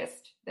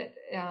highest, that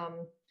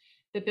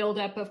the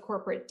buildup of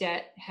corporate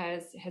debt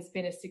has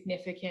been a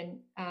significant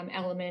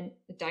element,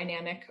 a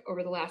dynamic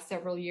over the last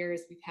several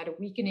years. We've had a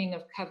weakening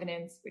of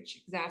covenants,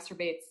 which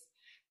exacerbates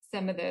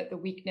some of the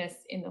weakness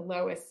in the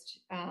lowest,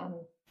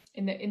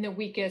 in the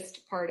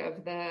weakest part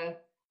of the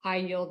high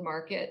yield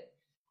market.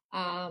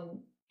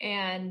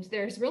 And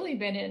there's really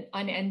been an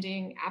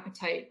unending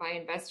appetite by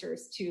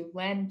investors to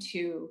lend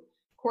to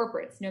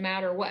corporates, no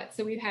matter what.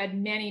 So we've had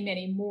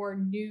many more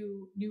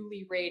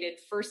newly rated,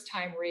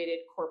 first-time rated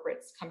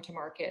corporates come to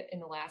market in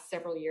the last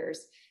several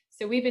years.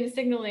 So we've been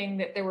signaling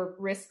that there were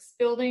risks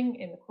building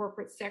in the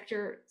corporate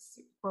sector,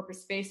 corporate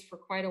space for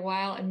quite a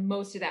while, and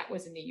most of that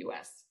was in the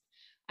US,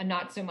 and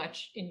not so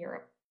much in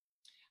Europe.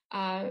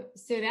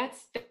 So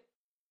that's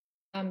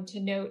to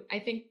note. I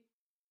think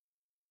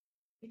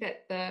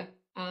that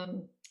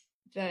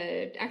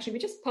actually we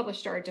just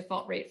published our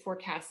default rate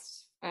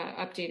forecasts,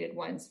 updated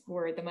ones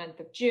for the month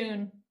of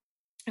June,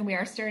 and we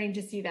are starting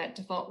to see that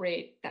default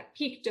rate, that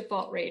peak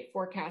default rate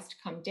forecast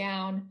come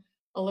down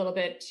a little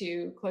bit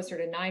to closer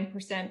to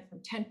 9% from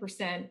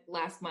 10%.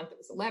 Last month it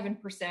was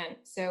 11%.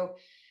 So,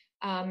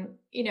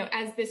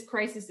 as this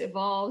crisis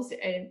evolves,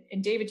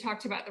 and David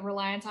talked about the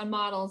reliance on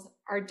models,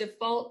 our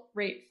default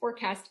rate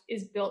forecast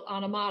is built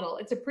on a model.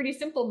 It's a pretty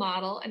simple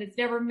model, and it's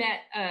never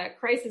met a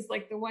crisis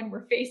like the one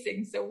we're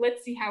facing. So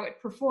let's see how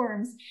it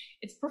performs.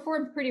 It's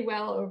performed pretty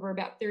well over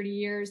about 30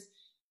 years.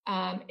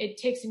 It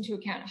takes into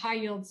account high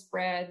yield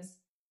spreads,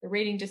 the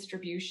rating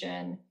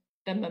distribution,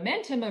 the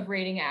momentum of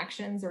rating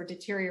actions or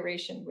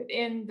deterioration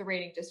within the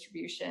rating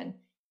distribution,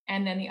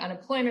 and then the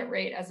unemployment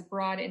rate as a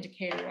broad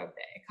indicator of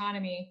the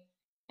economy.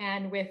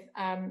 And with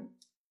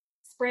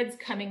spreads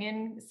coming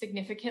in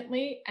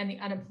significantly and the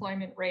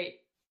unemployment rate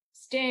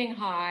staying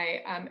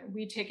high,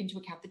 we take into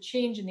account the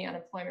change in the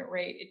unemployment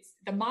rate.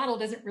 The model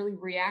doesn't really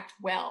react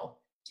well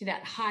to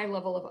that high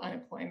level of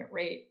unemployment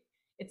rate.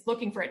 It's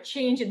looking for a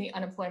change in the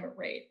unemployment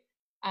rate.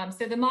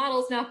 So the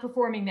model's not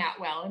performing that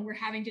well, and we're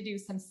having to do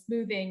some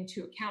smoothing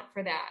to account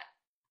for that.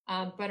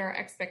 But our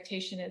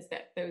expectation is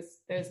that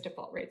those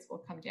default rates will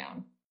come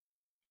down.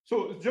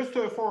 So just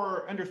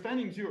for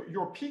understanding,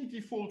 your peak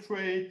default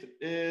rate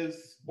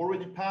is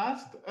already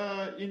passed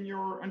in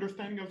your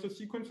understanding of the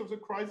sequence of the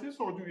crisis,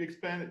 or do you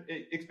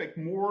expect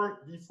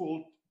more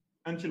default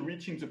until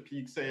reaching the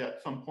peak, say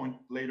at some point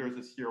later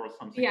this year or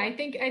something? Yeah, I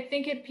think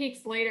it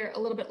peaks later, a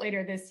little bit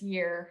later this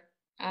year.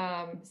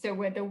 So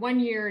with the 1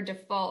 year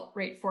default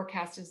rate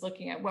forecast is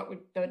looking at what would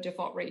the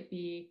default rate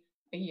be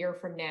a year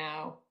from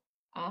now.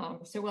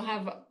 So we'll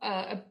have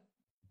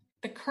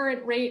the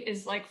current rate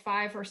is like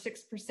 5 or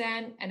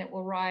 6%, and it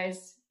will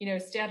rise,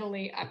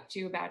 steadily up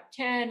to about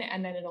 10,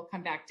 and then it'll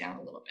come back down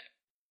a little bit.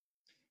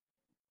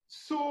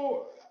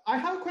 So I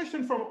have a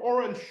question from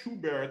Aurel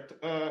Schubert,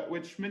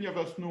 which many of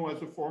us know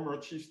as a former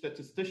chief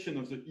statistician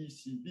of the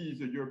ECB,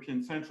 the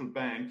European Central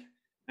Bank.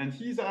 And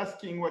he's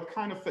asking what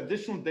kind of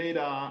additional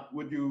data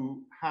would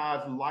you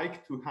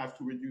like to have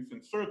to reduce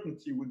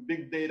uncertainty? Would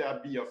big data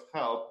be of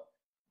help?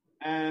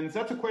 And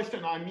that's a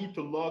question I meet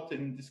a lot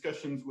in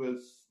discussions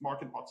with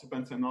market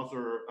participants and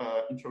other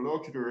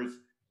interlocutors.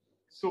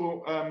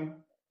 So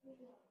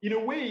in a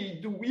way,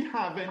 do we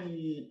have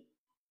any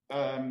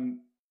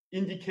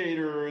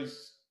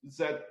indicators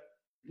that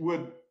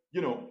would,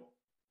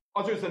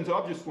 other than the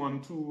obvious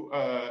one, to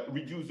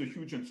reduce the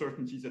huge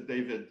uncertainties that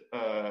David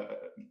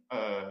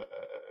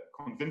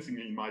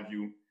convincingly, in my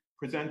view,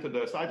 presented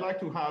us? I'd like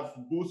to have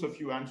both of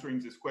you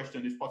answering this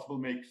question, if possible,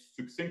 make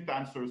succinct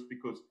answers,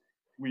 because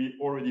we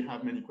already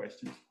have many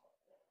questions.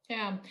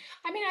 Yeah,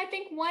 I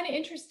think one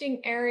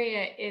interesting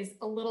area is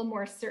a little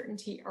more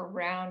certainty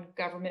around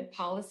government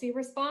policy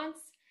response.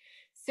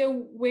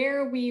 So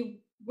where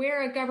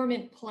a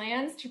government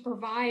plans to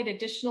provide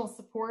additional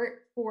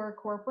support for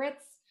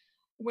corporates,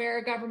 where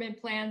a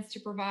government plans to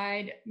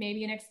provide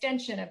maybe an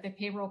extension of the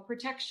payroll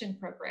protection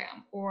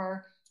program,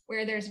 or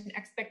where there's an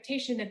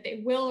expectation that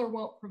they will or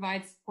won't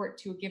provide support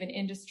to a given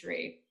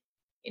industry,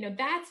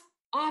 that's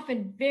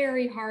often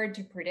very hard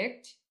to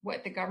predict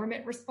what the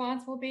government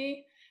response will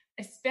be,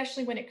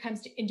 especially when it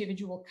comes to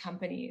individual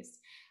companies.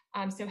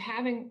 So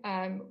having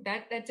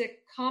that's a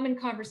common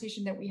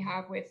conversation that we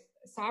have with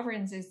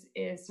sovereigns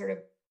is sort of,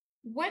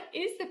 what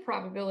is the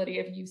probability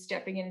of you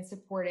stepping in and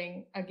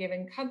supporting a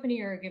given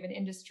company or a given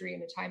industry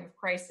in a time of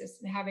crisis?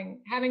 And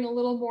having a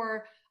little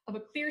more of a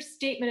clear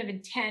statement of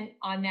intent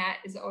on that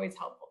is always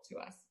helpful to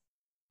us.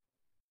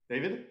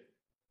 David?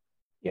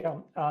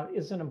 Yeah,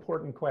 it's an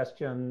important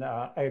question.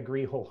 I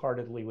agree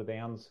wholeheartedly with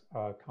Anne's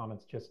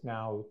comments just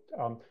now.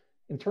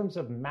 In terms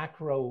of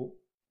macro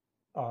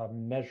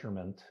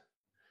measurement,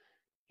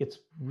 it's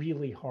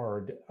really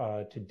hard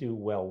to do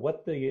well.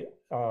 What the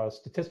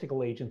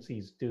statistical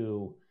agencies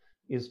do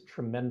is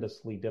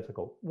tremendously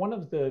difficult. One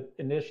of the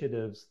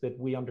initiatives that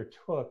we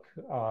undertook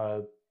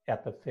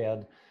at the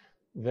Fed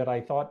that I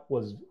thought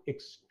was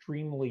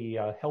extremely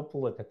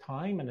helpful at the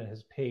time, and it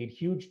has paid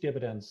huge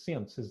dividends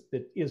since,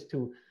 is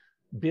to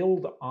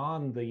build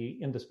on the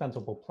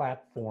indispensable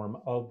platform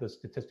of the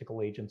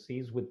statistical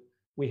agencies.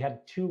 We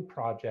had two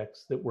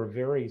projects that were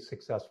very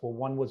successful.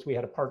 One was we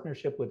had a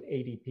partnership with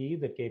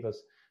ADP that gave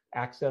us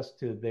access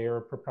to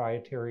their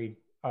proprietary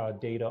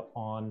data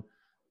on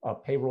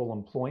payroll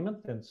employment.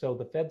 And so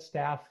the Fed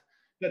staff—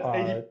 That's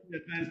ADP,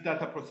 Advanced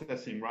Data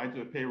Processing, right?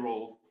 The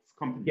payroll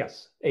company?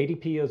 Yes,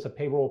 ADP is a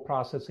payroll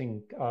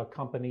processing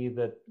company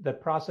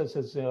that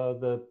processes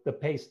the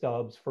pay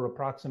stubs for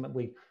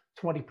approximately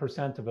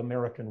 20% of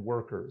American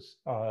workers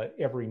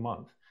every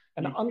month.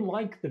 And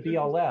unlike the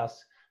BLS,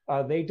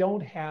 they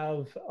don't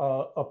have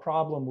a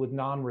problem with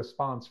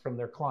non-response from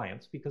their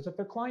clients, because if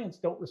their clients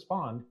don't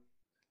respond,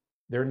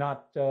 they're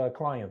not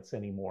clients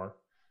anymore.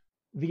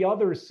 The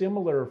other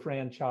similar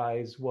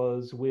franchise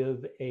was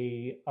with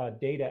a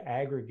data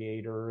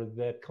aggregator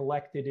that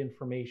collected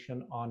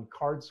information on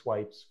card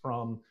swipes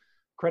from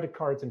credit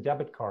cards and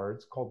debit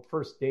cards called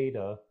First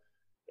Data.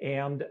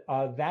 And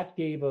that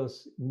gave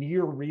us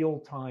near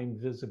real-time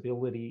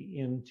visibility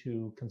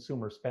into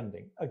consumer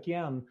spending.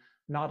 Again,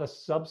 not a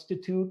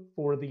substitute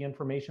for the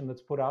information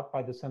that's put out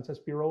by the Census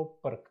Bureau,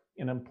 but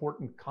an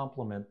important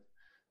complement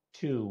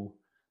to.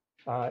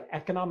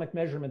 Economic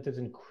measurement is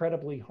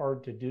incredibly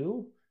hard to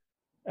do.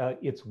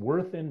 It's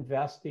worth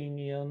investing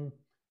in.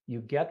 You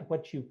get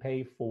what you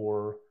pay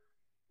for.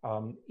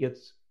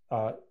 It's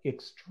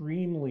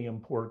extremely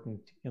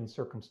important in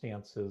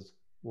circumstances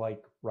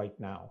like right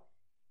now.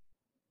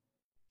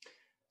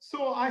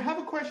 So I have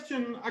a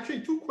question,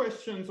 actually two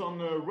questions on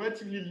a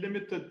relatively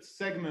limited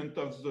segment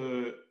of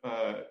the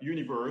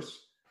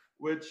universe,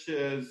 which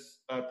is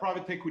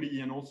private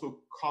equity and also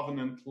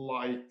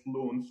covenant-light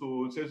loans.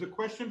 So there's a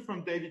question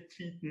from David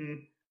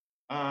Clayton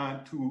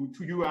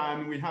to you,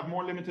 Anne. We have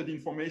more limited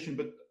information,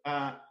 but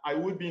I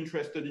would be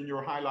interested in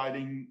your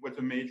highlighting what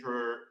the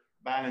major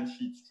balance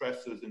sheet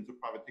stresses in the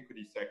private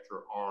equity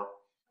sector are.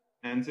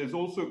 And there's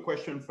also a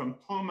question from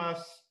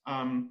Thomas.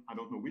 I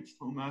don't know which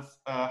Thomas.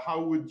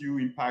 How would you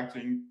impact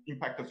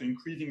of the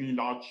increasingly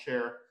large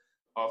share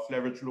of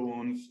leverage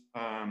loans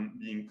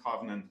being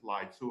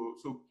covenant-light?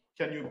 So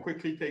can you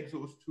quickly take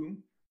those two?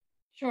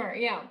 Sure.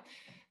 Yeah.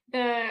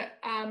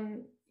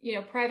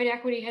 The private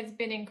equity has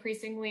been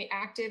increasingly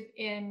active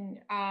in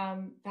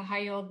the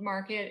high yield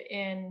market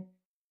in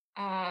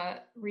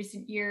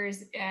recent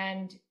years,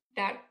 and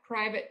that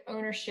private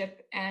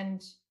ownership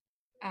and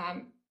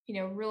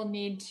real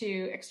need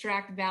to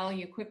extract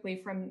value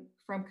quickly from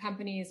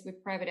companies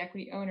with private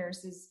equity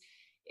owners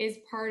is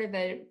part of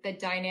the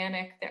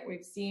dynamic that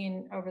we've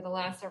seen over the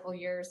last several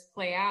years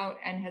play out,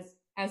 and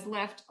has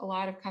left a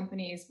lot of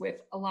companies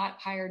with a lot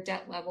higher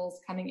debt levels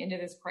coming into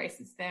this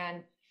crisis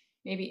than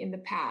maybe in the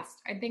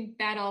past. I think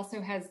that also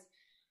has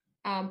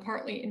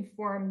partly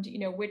informed,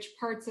 which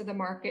parts of the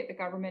market the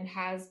government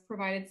has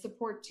provided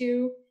support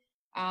to.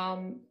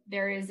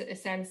 There is a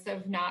sense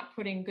of not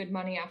putting good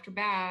money after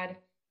bad,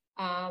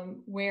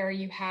 where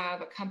you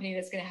have a company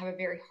that's going to have a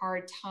very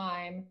hard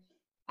time,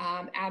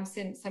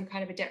 absent some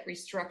kind of a debt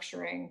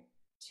restructuring,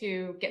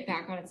 to get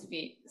back on its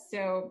feet.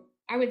 So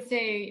I would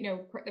say,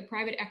 the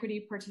private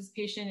equity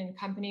participation in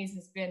companies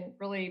has been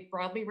really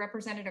broadly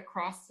represented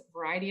across a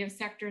variety of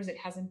sectors. It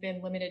hasn't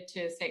been limited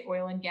to, say,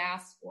 oil and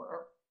gas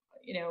or,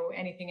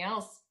 anything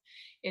else.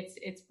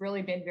 It's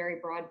really been very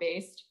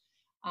broad-based.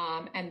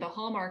 And the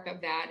hallmark of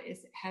that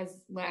has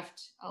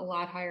left a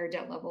lot higher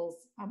debt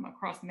levels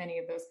across many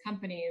of those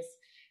companies,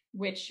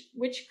 which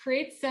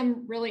creates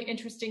some really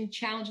interesting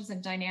challenges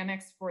and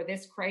dynamics for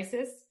this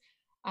crisis.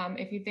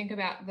 If you think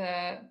about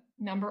the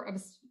number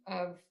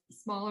of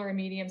smaller and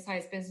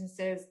medium-sized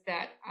businesses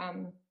that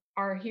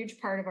are a huge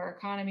part of our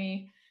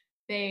economy,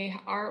 they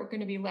are going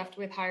to be left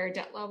with higher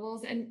debt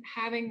levels, and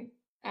having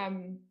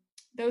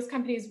those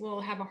companies will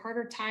have a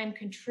harder time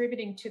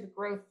contributing to the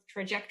growth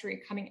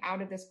trajectory coming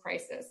out of this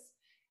crisis.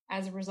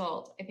 As a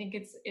result, I think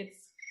it's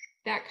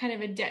that kind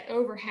of a debt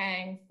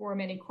overhang for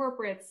many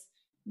corporates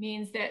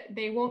means that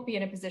they won't be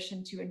in a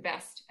position to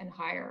invest and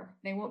hire.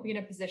 They won't be in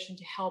a position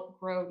to help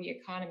grow the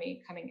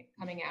economy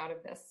coming out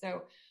of this.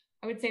 So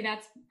I would say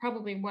that's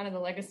probably one of the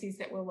legacies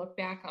that we'll look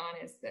back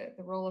on, is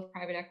the role of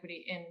private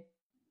equity in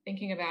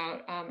thinking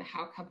about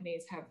how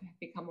companies have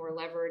become more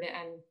levered,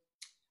 and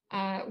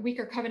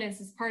weaker covenants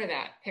is part of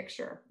that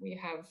picture. We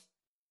have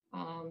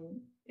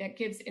that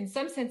gives, in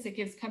some sense, it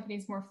gives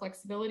companies more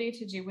flexibility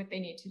to do what they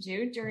need to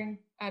do during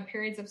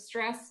periods of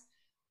stress.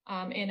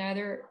 In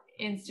other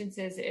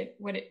instances,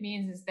 what it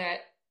means is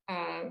that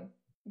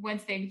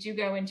once they do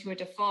go into a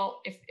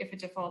default, if a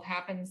default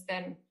happens,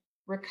 then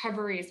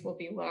recoveries will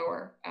be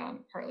lower,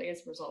 partly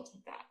as a result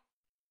of that.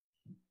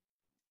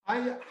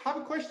 I have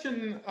a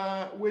question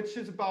which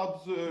is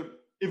about the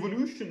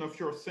evolution of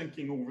your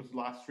thinking over the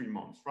last 3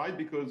 months, right?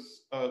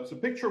 Because the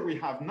picture we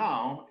have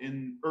now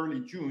in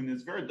early June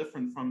is very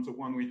different from the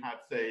one we had,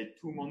 say,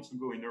 2 months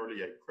ago in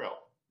early April.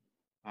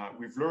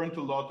 We've learned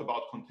a lot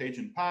about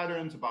contagion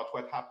patterns, about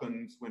what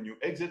happens when you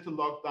exit a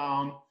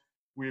lockdown.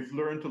 We've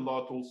learned a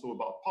lot also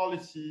about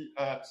policy.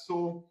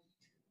 So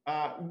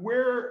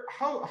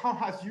how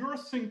has your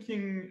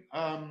thinking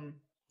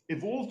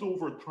evolved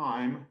over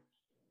time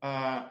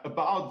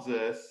about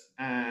this?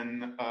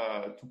 And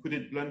to put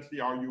it bluntly,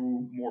 are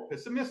you more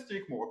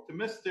pessimistic, more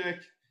optimistic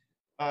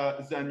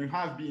than you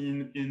have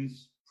been in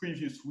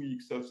previous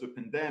weeks of the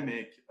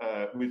pandemic,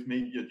 with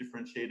maybe a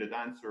differentiated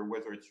answer,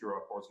 whether it's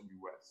Europe or the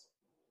US?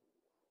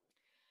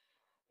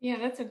 Yeah,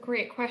 that's a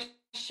great question.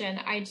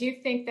 I do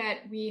think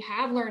that we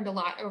have learned a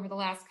lot over the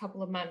last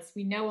couple of months.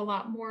 We know a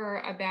lot more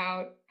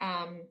about,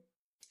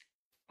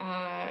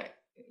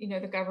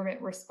 the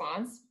government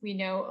response. We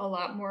know a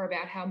lot more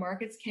about how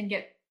markets can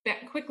get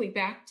quickly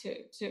back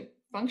to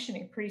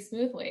functioning pretty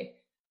smoothly.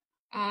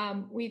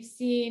 We've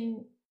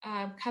seen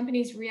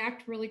companies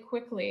react really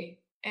quickly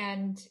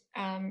and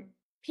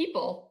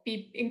people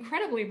be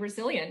incredibly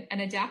resilient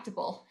and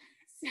adaptable.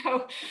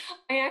 So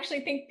I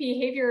actually think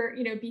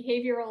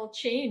behavioral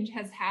change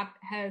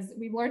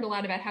we've learned a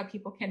lot about how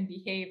people can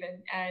behave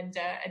and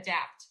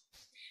adapt.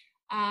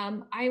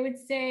 I would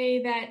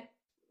say that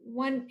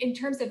in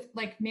terms of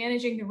like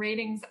managing the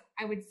ratings,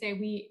 I would say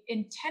we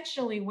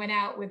intentionally went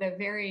out with a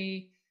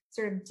very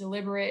sort of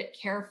deliberate,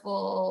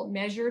 careful,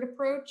 measured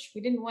approach.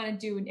 We didn't want to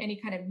do any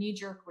kind of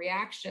knee-jerk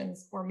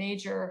reactions or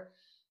major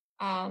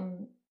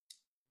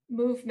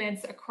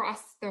movements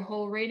across the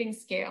whole rating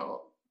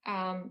scale.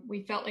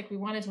 We felt like we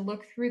wanted to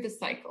look through the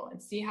cycle and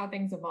see how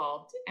things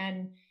evolved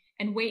and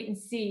wait and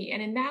see.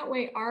 And in that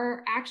way,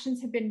 our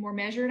actions have been more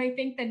measured, I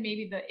think, than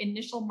maybe the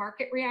initial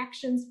market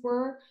reactions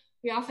were.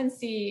 We often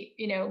see,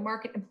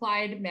 market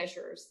implied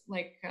measures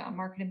like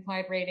market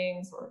implied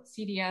ratings or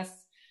CDS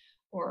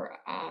or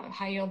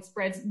high yield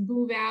spreads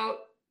move out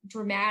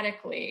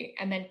dramatically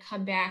and then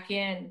come back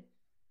in.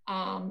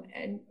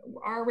 And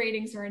our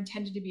ratings are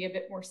intended to be a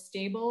bit more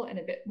stable and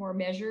a bit more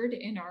measured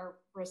in our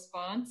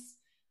response.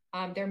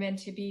 They're meant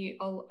to be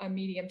a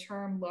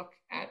medium-term look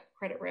at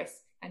credit risk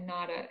and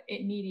not an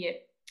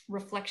immediate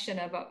reflection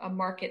of a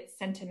market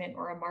sentiment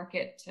or a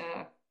market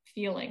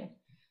feeling.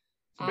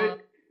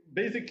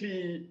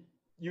 Basically,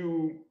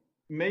 you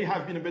may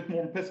have been a bit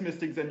more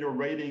pessimistic than your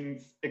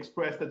ratings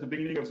expressed at the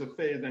beginning of the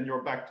phase, and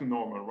you're back to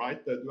normal,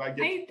 right? Do I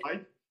get it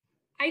right?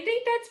 I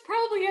think that's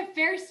probably a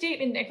fair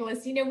statement,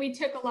 Nicolas. We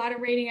took a lot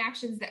of rating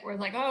actions that were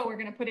like, oh, we're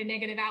going to put a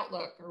negative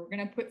outlook or we're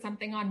going to put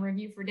something on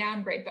review for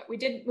downgrade, but we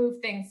didn't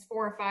move things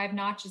 4 or 5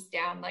 notches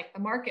down like the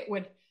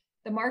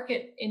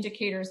market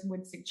indicators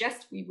would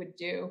suggest we would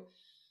do.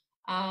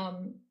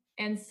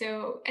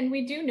 And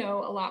we do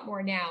know a lot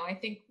more now. I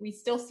think we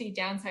still see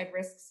downside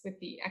risks with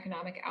the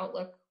economic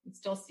outlook. We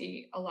still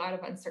see a lot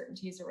of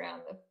uncertainties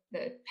around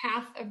the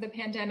path of the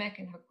pandemic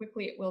and how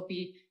quickly it will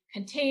be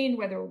contained,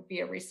 whether it will be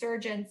a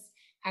resurgence,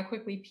 how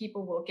quickly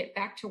people will get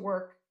back to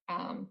work,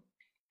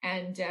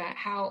 and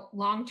how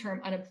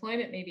long-term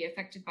unemployment may be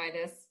affected by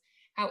this,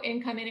 how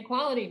income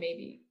inequality may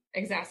be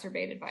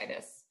exacerbated by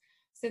this.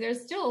 So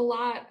there's still a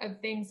lot of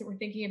things that we're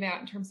thinking about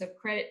in terms of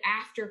credit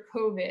after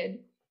COVID.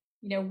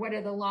 What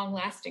are the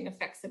long-lasting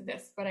effects of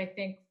this? But I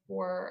think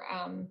for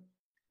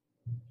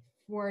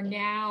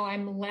now,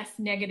 I'm less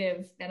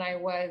negative than I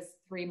was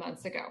 3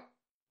 months ago.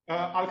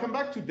 I'll come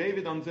back to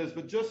David on this,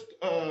 but just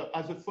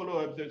as a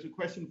follow-up, there's a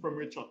question from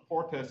Richard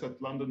Portes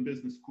at London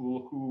Business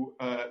School, who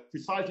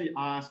precisely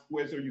asked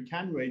whether you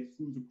can rate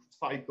through the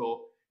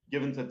cycle,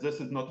 given that this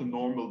is not a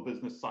normal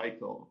business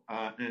cycle,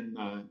 and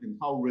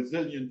how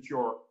resilient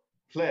you're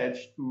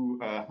pledged to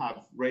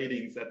have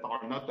ratings that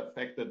are not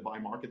affected by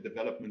market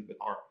development, but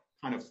are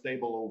kind of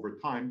stable over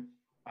time.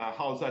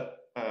 How that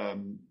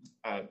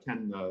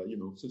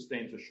can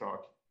sustain the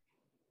shock.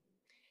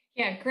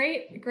 Yeah,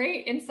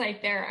 great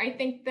insight there. I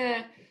think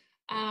the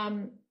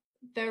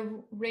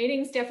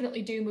ratings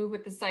definitely do move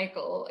with the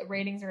cycle.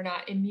 Ratings are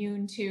not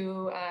immune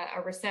to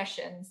a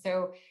recession.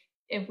 So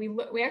if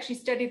we actually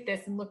studied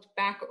this and looked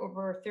back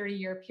over a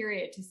 30-year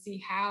period to see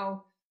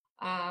how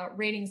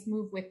ratings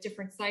move with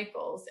different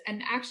cycles.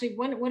 And actually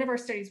one of our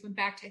studies went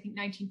back to, I think,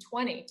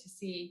 1920 to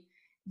see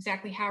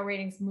exactly how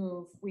ratings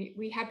move.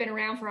 We have been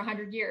around for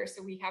 100 years,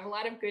 so we have a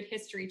lot of good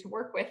history to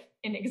work with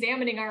in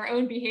examining our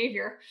own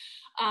behavior.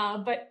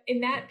 But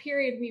in that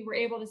period, we were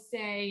able to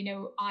say,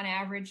 on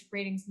average,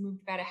 ratings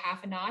moved about a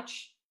half a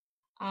notch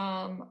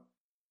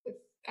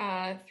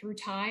through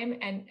time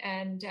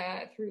and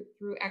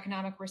through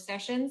economic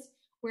recessions,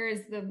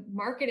 whereas the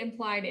market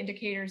implied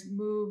indicators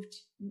moved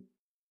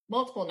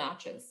multiple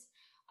notches,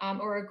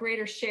 or a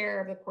greater share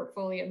of the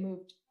portfolio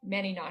moved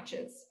many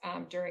notches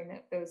during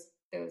those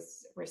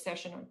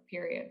recession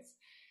periods.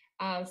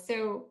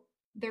 So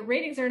the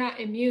ratings are not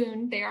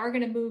immune. They are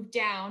going to move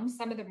down.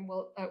 Some of them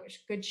will, a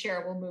good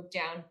share will move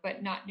down,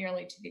 but not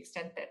nearly to the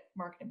extent that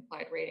market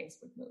implied ratings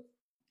would move.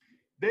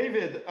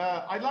 David,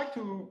 I'd like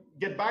to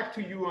get back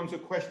to you on the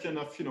question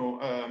of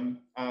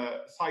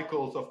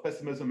cycles of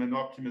pessimism and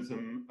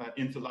optimism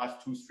in the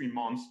last 2-3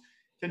 months.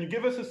 Can you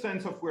give us a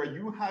sense of where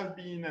you have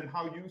been and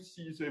how you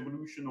see the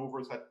evolution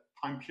over that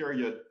time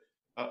period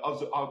of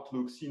the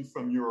outlook seen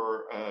from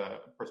your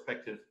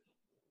perspective?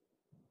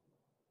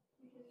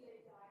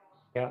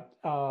 Yeah.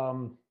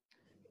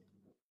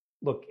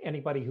 Look,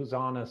 anybody who's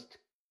honest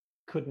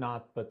could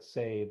not but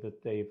say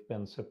that they've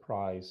been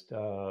surprised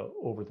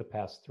over the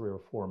past 3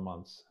 or 4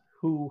 months.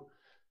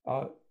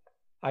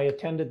 I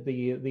attended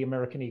the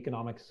American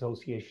Economic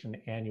Association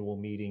annual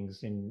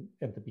meetings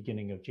at the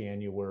beginning of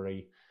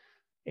January.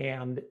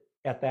 And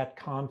at that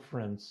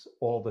conference,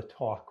 all the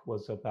talk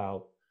was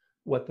about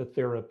what the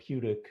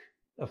therapeutic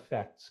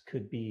effects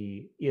could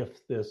be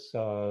if this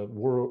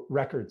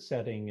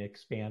record-setting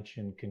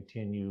expansion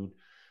continued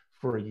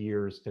for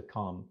years to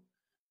come.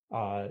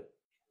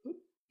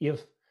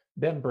 If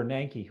Ben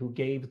Bernanke, who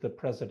gave the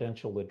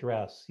presidential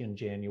address in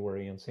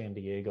January in San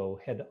Diego,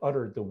 had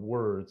uttered the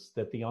words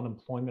that the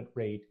unemployment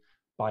rate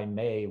by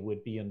May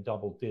would be in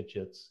double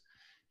digits,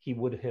 he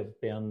would have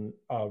been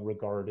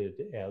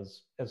regarded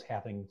as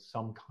having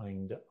some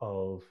kind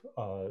of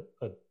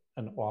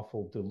an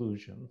awful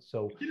delusion.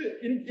 So,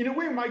 in a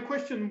way, my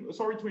question,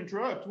 sorry to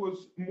interrupt,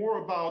 was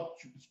more about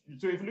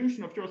the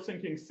evolution of your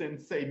thinking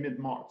since, say,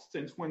 mid-March,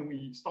 since when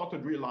we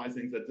started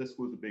realizing that this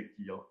was a big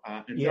deal,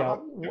 and there have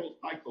been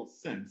cycles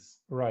since.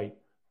 Right.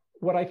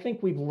 What I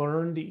think we've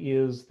learned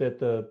is that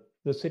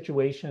the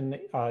situation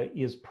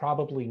is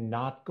probably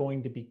not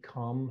going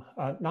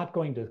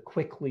to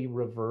quickly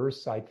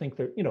reverse. I think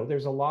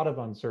there's a lot of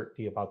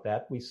uncertainty about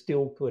that. We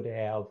still could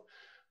have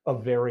a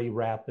very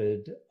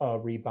rapid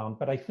rebound,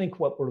 but I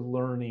think what we're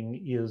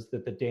learning is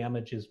that the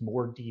damage is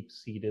more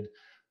deep-seated,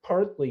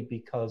 partly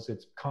because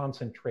it's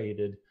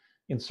concentrated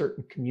in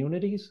certain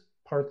communities,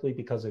 partly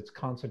because it's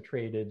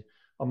concentrated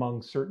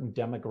among certain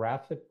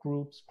demographic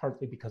groups,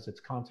 partly because it's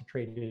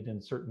concentrated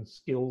in certain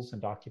skills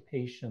and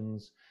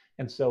occupations.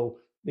 And so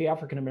the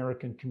African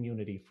American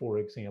community, for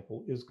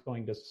example, is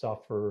going to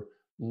suffer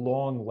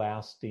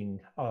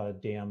long-lasting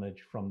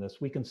damage from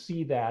this. We can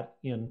see that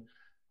in,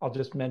 I'll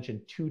just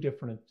mention two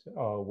different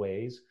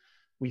ways.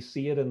 We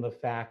see it in the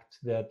fact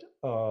that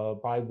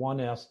by one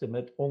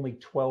estimate, only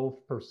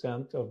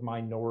 12% of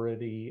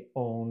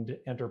minority-owned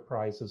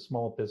enterprises,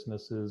 small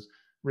businesses,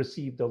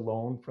 received a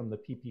loan from the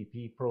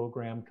PPP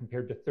program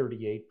compared to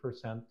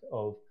 38%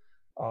 of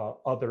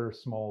other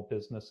small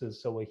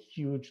businesses. So a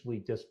hugely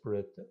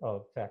disparate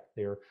effect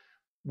there.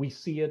 We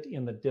see it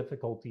in the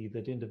difficulty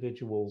that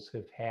individuals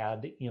have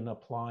had in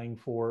applying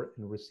for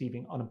and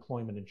receiving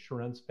unemployment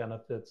insurance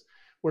benefits,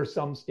 where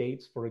some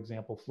states, for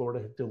example,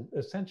 Florida, have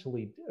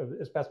essentially,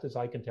 as best as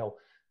I can tell,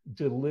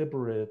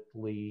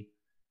 deliberately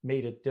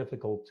made it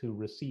difficult to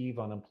receive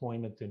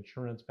unemployment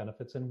insurance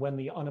benefits. And when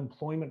the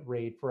unemployment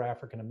rate for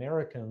African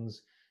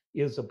Americans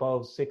is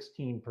above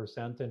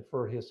 16% and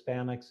for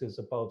Hispanics is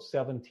above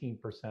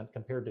 17%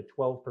 compared to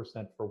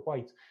 12% for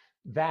whites,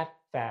 that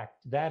fact,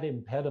 that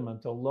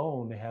impediment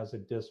alone has a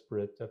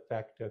disparate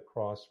effect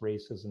across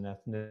races and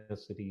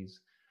ethnicities.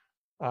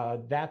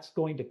 That's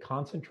going to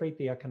concentrate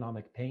the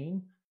economic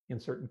pain in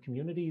certain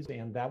communities,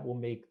 and that will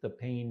make the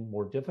pain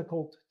more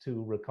difficult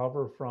to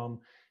recover from,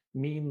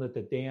 mean that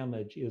the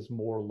damage is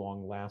more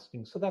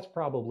long-lasting. So that's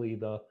probably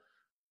the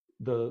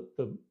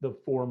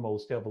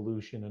foremost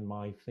evolution in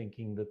my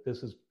thinking, that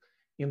this is,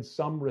 in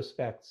some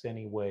respects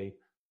anyway,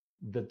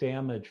 the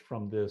damage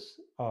from this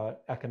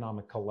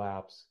economic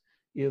collapse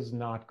is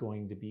not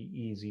going to be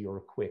easy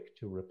or quick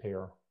to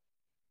repair.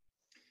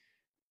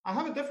 I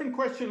have a different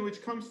question,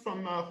 which comes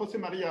from Jose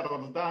Maria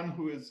Roldan,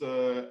 who is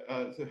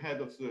the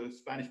head of the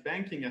Spanish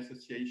Banking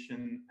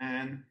Association.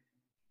 And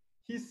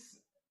he's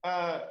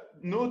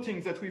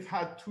noting that we've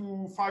had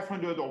two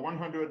 500 or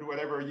 100,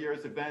 whatever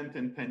years event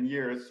in 10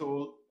 years.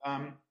 So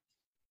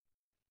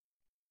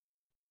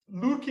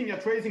looking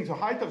at raising the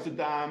height of the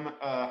dam,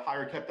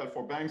 higher capital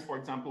for banks, for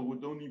example,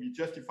 would only be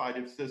justified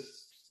if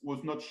this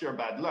was not sheer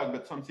bad luck,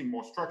 but something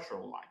more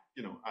structural, like,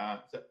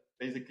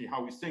 basically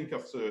how we think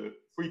of the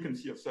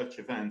frequency of such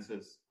events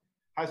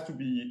has to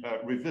be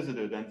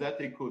revisited, and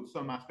that echoed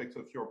some aspects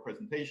of your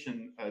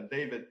presentation,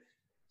 David.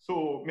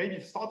 So maybe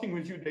starting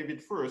with you,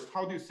 David, first,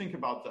 how do you think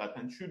about that?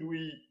 And should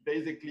we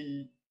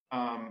basically,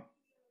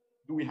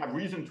 do we have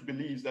reason to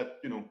believe that,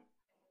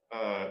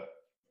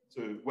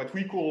 so what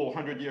we call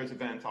 100 years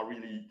events are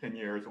really 10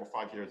 years or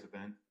 5 years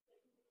events?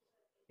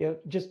 Yeah,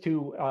 just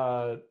two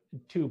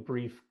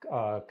brief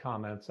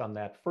comments on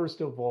that.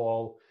 First of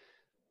all,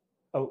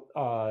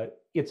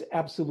 it's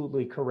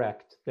absolutely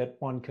correct that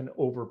one can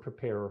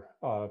over-prepare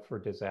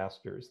for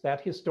disasters. That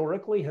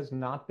historically has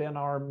not been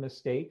our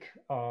mistake,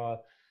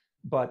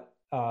 but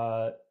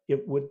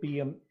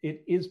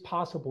it is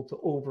possible to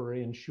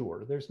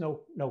over-insure. There's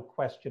no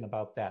question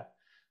about that.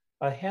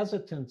 A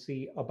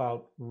hesitancy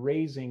about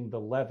raising the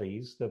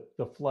levees,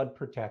 the flood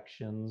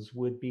protections,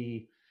 would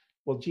be,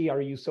 well, gee, are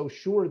you so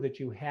sure that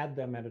you had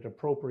them at an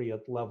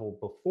appropriate level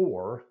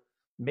before?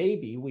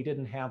 Maybe we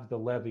didn't have the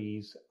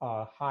levees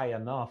high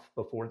enough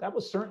before. That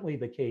was certainly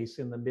the case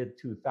in the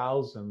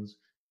mid-2000s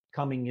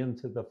coming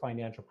into the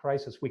financial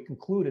crisis. We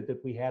concluded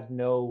that we had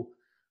nowhere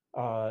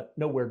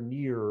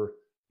near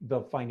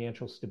the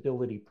financial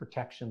stability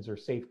protections or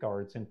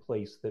safeguards in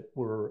place that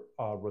were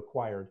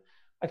required.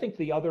 I think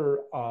the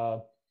other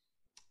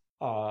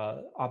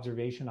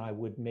observation I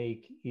would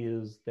make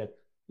is that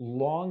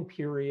long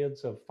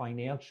periods of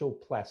financial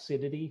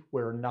placidity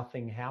where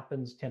nothing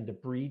happens tend to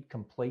breed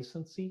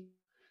complacency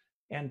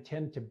and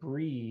tend to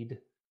breed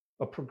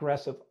a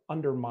progressive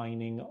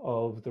undermining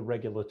of the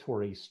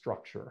regulatory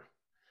structure.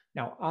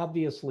 Now,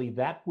 obviously,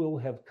 that will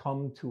have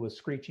come to a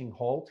screeching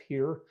halt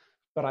here,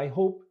 but I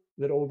hope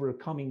that over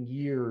coming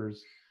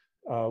years,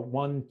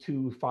 1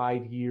 to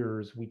 5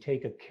 years, we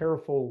take a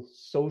careful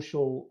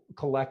social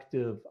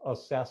collective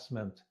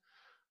assessment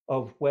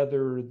of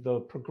whether the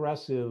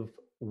progressive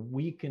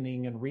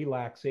weakening and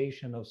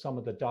relaxation of some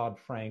of the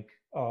Dodd-Frank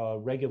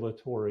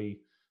regulatory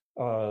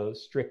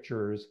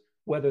strictures,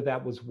 whether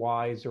that was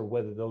wise or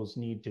whether those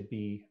need to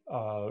be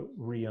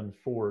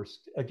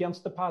reinforced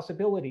against the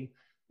possibility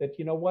that,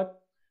 you know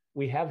what,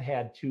 we have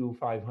had 2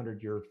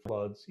 500-year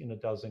floods in a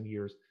dozen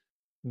years.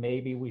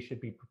 Maybe we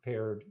should be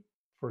prepared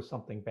for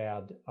something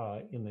bad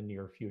in the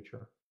near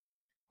future.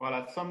 Well,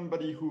 as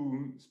somebody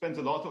who spends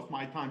a lot of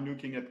my time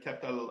looking at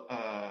capital,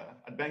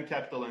 at bank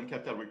capital and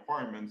capital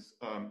requirements,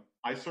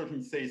 I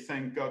certainly say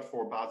thank God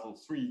for Basel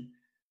III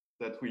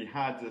that we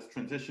had this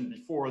transition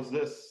before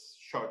this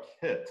shock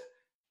hit.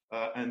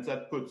 And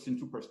that puts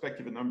into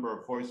perspective a number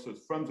of voices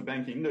from the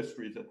banking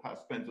industry that have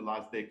spent the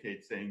last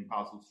decade saying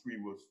Basel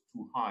III was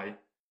too high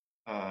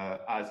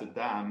as a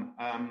dam.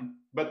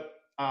 But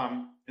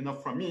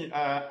enough from me.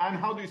 Anne,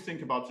 how do you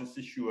think about this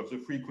issue of the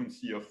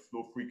frequency of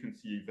low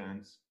frequency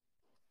events?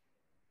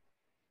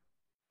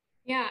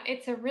 Yeah,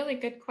 it's a really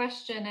good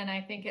question, and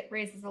I think it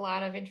raises a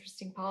lot of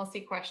interesting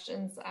policy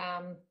questions.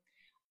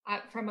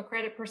 From a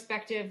credit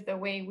perspective, the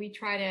way we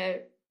try to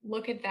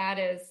look at that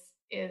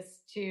is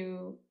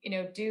to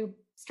do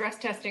stress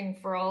testing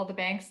for all the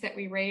banks that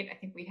we rate. I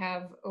think we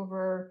have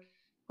over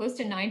close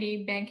to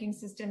 90 banking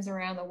systems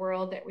around the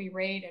world that we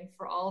rate, and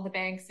for all the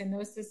banks in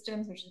those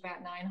systems, which is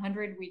about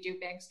 900, we do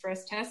bank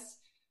stress tests.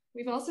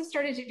 We've also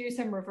started to do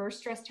some reverse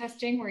stress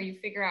testing where you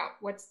figure out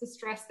what's the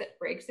stress that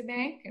breaks a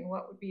bank and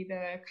what would be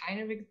the kind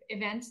of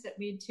events that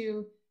lead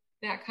to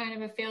that kind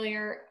of a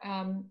failure.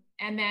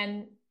 And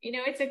then,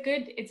 it's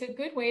a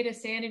good way to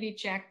sanity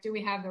check. Do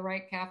we have the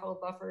right capital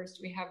buffers?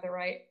 Do we have the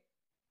right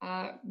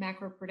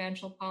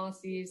macroprudential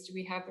policies? Do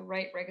we have the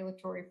right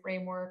regulatory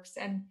frameworks?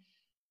 And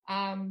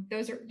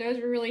those are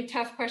really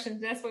tough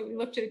questions. That's why we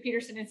look to the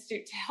Peterson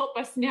Institute to help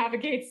us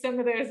navigate some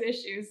of those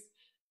issues.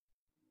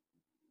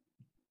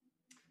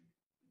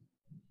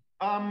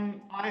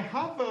 I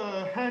have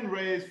a hand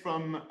raised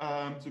from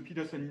the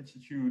Peterson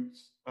Institute,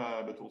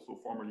 but also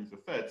formerly the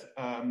Fed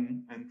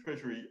and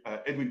Treasury,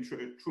 Edwin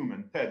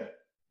Truman, Ted.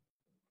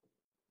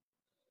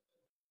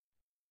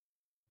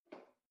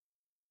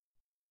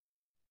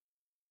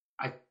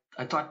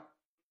 I thought,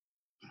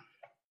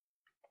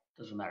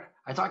 doesn't matter.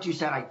 I thought you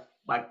said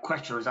my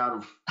question was out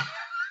of.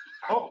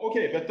 Oh,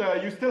 okay,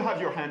 but you still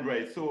have your hand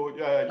raised. So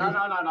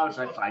No,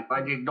 it's fine.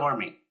 Why'd you ignore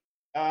me?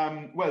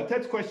 Well,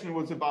 Ted's question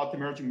was about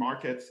emerging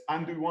markets.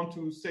 And do you want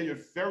to say a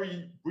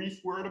very brief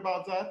word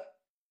about that?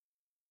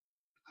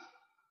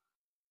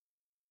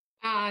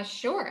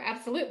 Sure,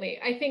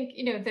 absolutely. I think,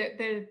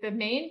 the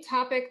main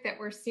topic that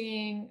we're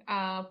seeing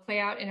play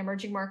out in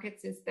emerging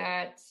markets is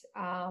that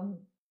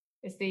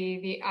is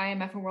the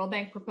IMF and World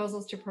Bank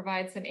proposals to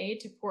provide some aid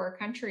to poorer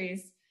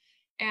countries.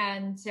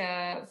 And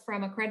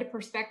from a credit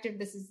perspective,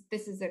 this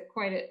is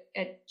quite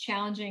a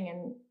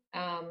challenging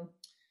and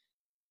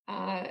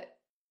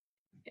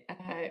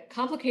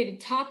complicated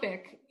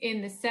topic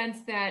in the sense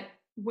that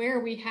where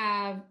we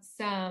have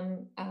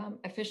some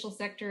official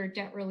sector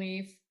debt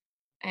relief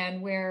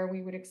and where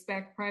we would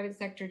expect private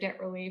sector debt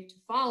relief to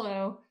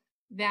follow,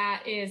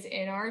 that is,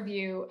 in our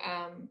view,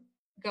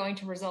 going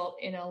to result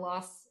in a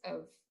loss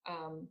of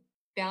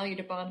value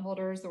to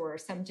bondholders or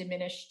some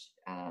diminished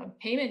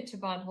payment to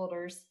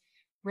bondholders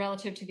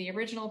relative to the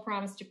original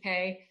promise to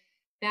pay.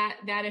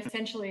 That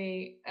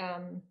essentially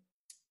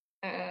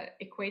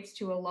equates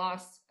to a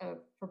loss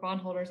for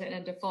bondholders and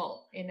a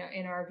default in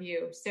our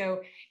view.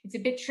 So it's a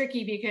bit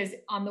tricky because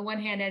on the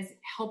one hand, as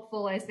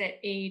helpful as that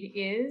aid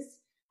is,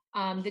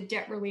 the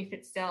debt relief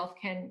itself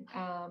can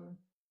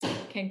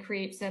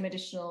create some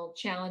additional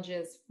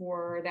challenges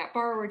for that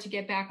borrower to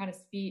get back on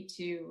its feet,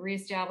 to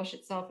reestablish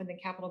itself in the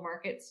capital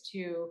markets,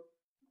 to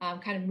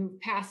kind of move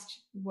past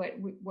what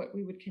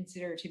we would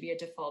consider to be a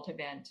default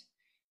event.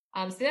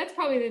 So that's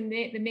probably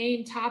the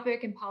main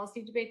topic and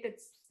policy debate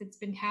that's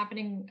been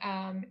happening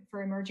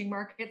for emerging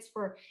markets.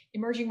 For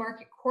emerging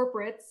market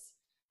corporates,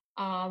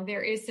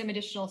 there is some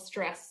additional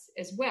stress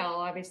as well.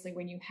 Obviously,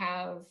 when you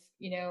have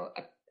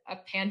a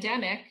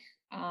pandemic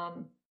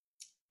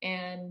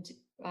and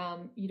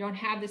you don't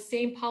have the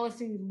same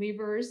policy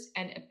levers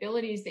and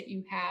abilities that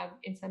you have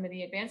in some of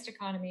the advanced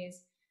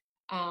economies,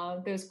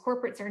 those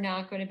corporates are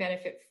not going to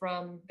benefit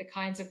from the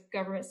kinds of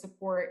government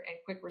support and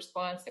quick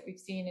response that we've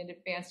seen in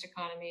advanced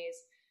economies.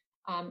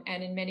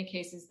 And in many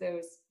cases,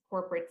 those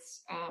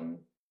corporates,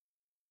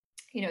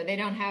 they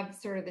don't have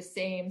sort of the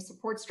same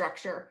support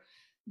structure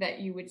that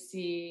you would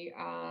see.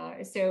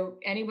 So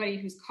anybody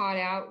who's caught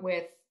out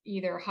with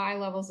either high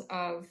levels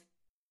of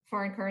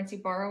foreign currency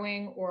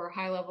borrowing or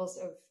high levels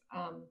of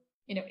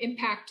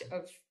impact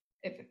of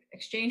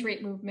exchange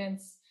rate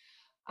movements,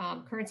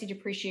 currency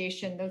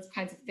depreciation, those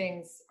kinds of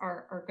things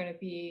are going to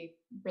be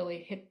really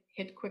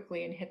hit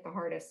quickly and hit the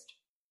hardest.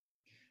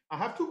 I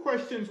have two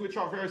questions which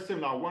are very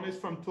similar. One is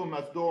from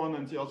Thomas Dorn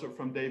and the other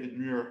from David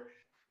Muir.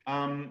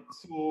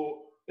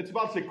 So It's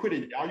about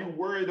liquidity. Are you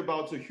worried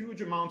about the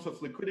huge amounts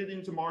of liquidity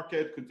in the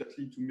market? Could that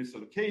lead to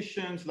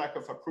misallocations, lack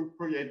of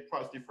appropriate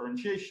price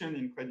differentiation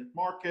in credit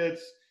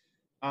markets?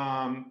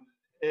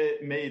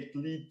 It may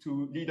lead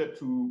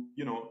to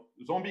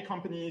zombie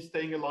companies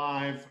staying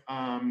alive,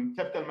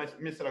 capital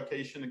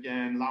misallocation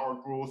again, lower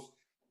growth.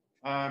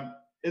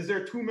 Is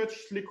there too much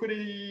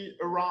liquidity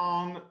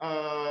around?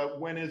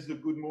 When is a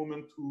good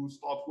moment to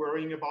start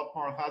worrying about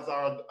moral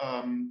hazard?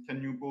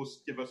 Can you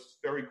both give us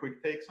very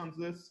quick takes on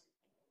this?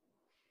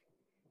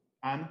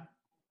 Anne?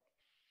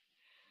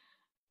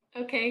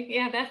 Okay,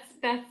 yeah,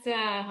 that's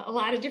a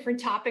lot of different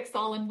topics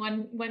all in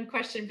one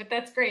question, but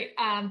that's great.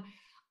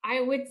 I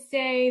would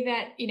say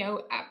that,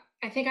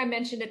 I think I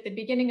mentioned at the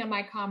beginning of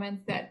my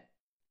comments that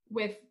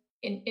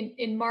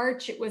in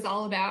March, it was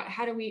all about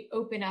how do we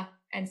open up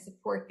and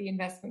support the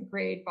investment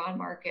grade bond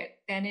market.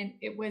 Then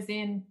it was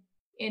in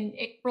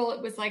April,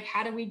 it was like,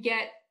 how do we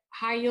get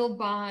high yield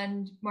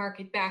bond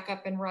market back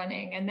up and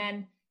running? And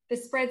then the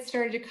spreads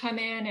started to come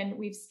in, and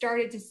we've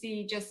started to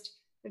see just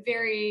the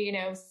very,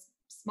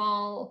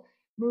 small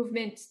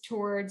movement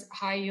towards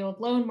high yield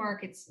loan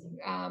markets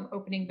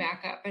opening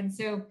back up. And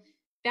so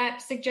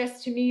that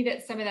suggests to me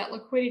that some of that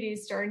liquidity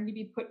is starting to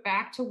be put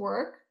back to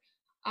work.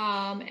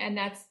 And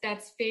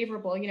that's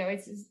favorable.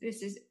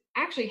 This is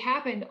actually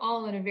happened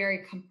all in a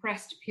very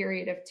compressed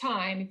period of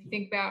time. If you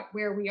think about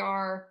where we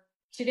are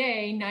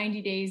today,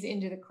 90 days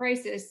into the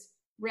crisis,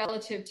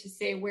 relative to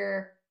say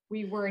where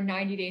we were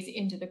 90 days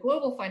into the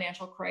global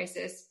financial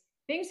crisis,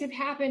 things have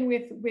happened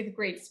with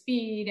great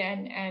speed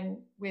and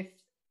with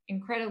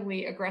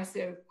incredibly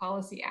aggressive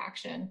policy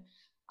action.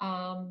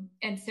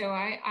 And so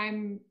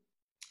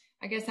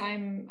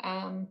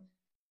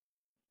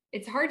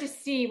it's hard to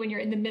see when you're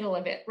in the middle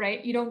of it,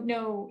 right? You don't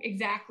know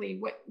exactly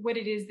what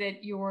it is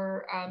that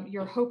you're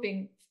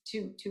hoping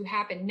to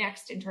happen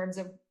next in terms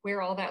of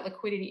where all that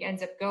liquidity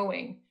ends up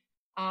going.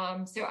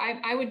 So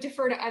I would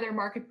defer to other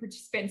market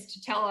participants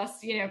to tell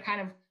us,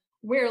 kind of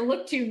where to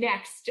look to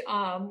next,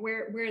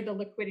 where the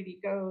liquidity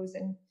goes.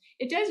 And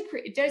it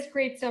does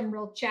create some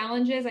real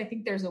challenges. I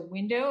think there's a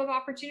window of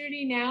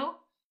opportunity now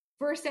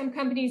for some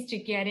companies to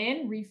get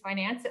in,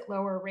 refinance at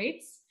lower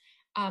rates,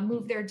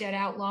 move their debt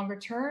out longer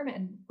term,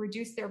 and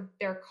reduce their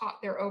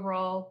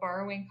overall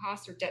borrowing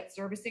costs or debt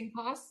servicing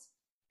costs.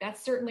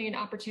 That's certainly an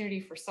opportunity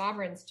for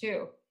sovereigns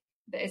too,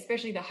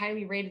 especially the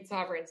highly rated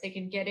sovereigns. They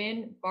can get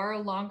in, borrow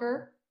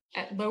longer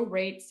at low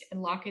rates,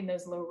 and lock in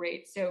those low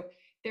rates. So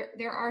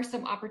there are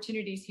some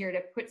opportunities here to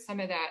put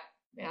some of that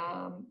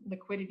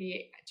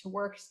liquidity to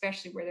work,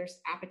 especially where there's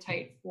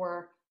appetite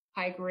for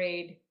high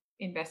grade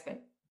investment.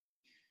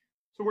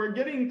 So we're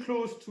getting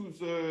close to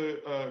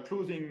the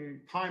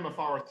closing time of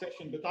our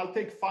session, but I'll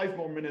take 5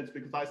 more minutes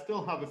because I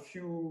still have a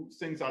few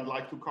things I'd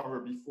like to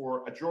cover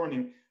before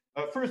adjourning.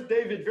 First,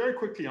 David, very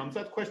quickly on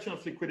that question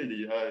of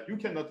liquidity, you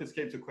cannot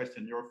escape the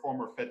question. You're a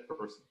former Fed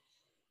person.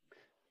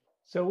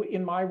 So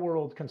in my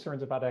world,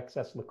 concerns about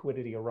excess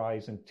liquidity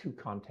arise in 2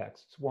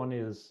 contexts. One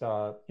is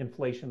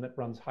inflation that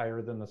runs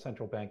higher than the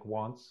central bank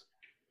wants,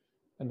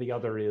 and the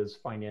other is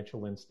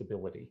financial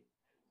instability.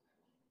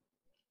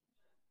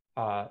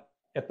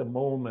 At the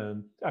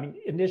moment,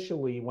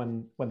 initially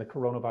when the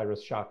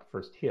coronavirus shock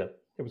first hit,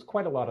 there was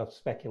quite a lot of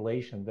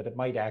speculation that it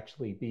might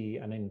actually be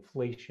an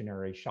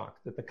inflationary shock,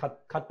 that the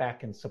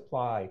cutback in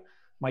supply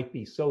might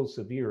be so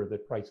severe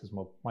that prices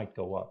might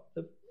go up.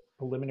 The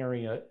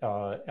preliminary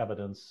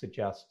evidence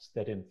suggests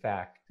that, in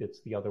fact,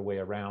 it's the other way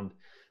around.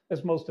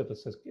 As most of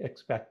us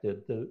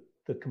expected,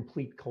 the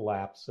complete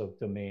collapse of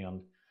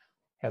demand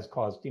has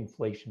caused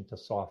inflation to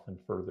soften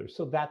further.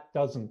 So that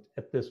doesn't,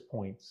 at this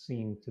point,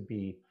 seem to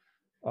be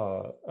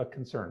a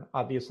concern.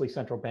 Obviously,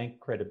 central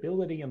bank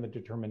credibility and the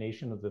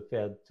determination of the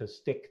Fed to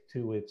stick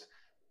to its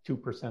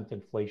 2%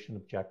 inflation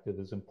objective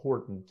is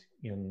important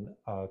in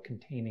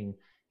containing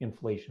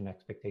inflation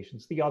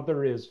expectations. The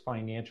other is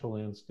financial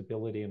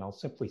instability, and I'll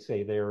simply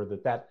say there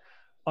that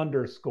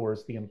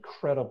underscores the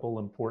incredible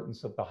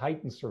importance of the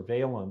heightened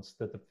surveillance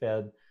that the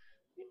Fed,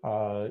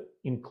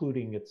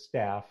 including its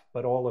staff,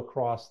 but all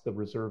across the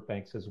reserve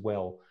banks as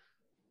well,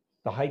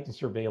 the heightened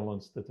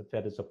surveillance that the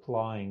Fed is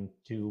applying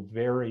to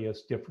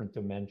various different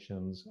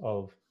dimensions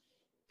of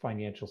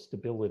financial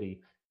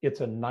stability.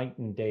 It's a night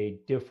and day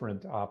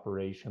different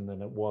operation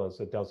than it was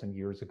a dozen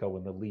years ago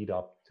in the lead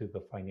up to the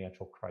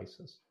financial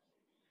crisis.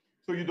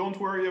 So you don't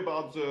worry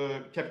about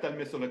the capital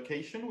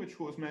misallocation, which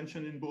was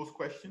mentioned in both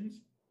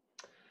questions?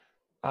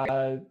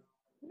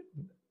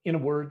 In a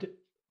word,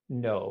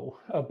 no.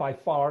 By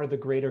far, the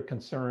greater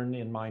concern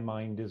in my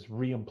mind is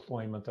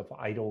reemployment of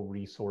idle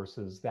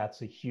resources.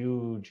 That's a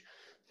huge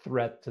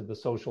threat to the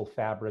social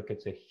fabric.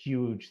 It's a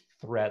huge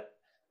threat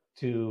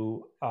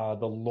to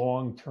the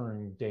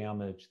long-term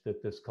damage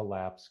that this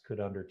collapse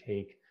could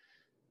undertake.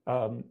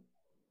 The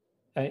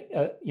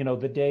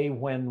day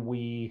when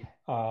we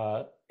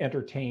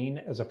entertain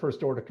as a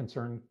first order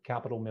concern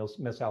capital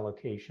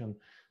misallocation,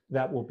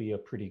 that will be a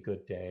pretty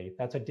good day.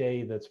 That's a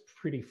day that's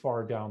pretty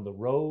far down the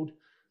road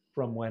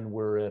from when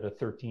we're at a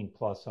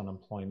 13+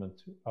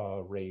 unemployment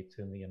rate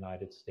in the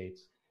United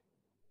States.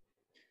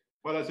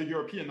 Well, as a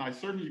European, I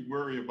certainly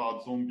worry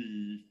about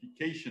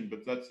zombification,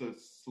 but that's a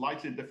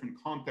slightly different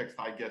context,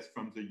 I guess,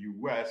 from the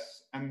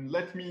US. And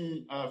let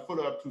me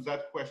follow up to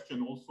that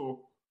question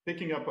also,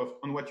 picking up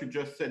on what you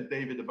just said,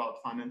 David,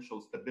 about financial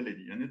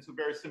stability. And it's a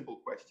very simple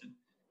question.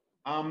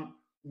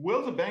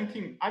 Will the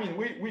banking,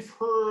 we've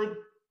heard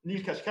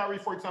Neil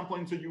Kashkari, for example,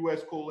 in the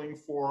US calling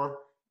for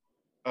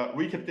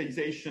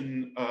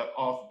recapitalization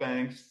of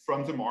banks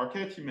from the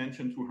market. He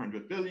mentioned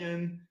 200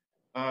 billion.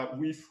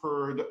 We've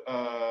heard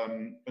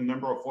a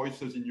number of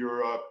voices in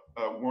Europe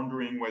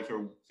wondering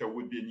whether there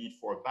would be a need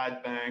for a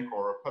bad bank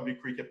or a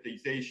public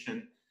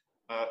recapitalization.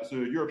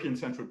 The European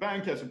Central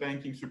Bank, as a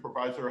banking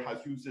supervisor,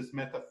 has used this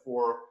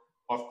metaphor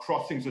of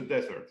crossing the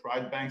desert,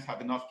 right? Banks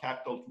have enough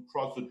capital to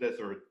cross the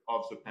desert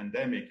of the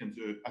pandemic and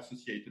the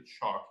associated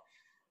shock.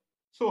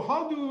 So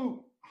how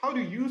do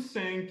you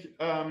think,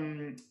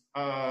 Anne,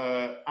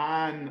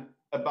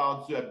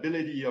 about the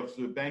ability of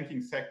the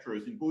banking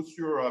sectors in both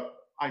Europe,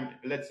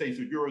 let's say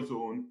the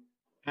Eurozone,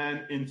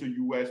 and in the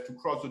US to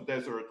cross the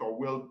desert, or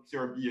will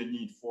there be a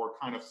need for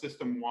kind of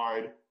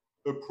system-wide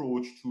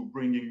approach to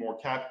bringing more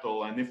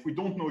capital? And if we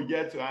don't know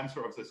yet the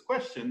answer of this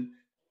question,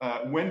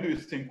 when do you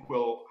think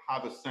we'll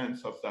have a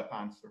sense of that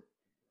answer?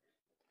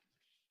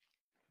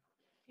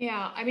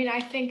 Yeah,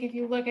 I think if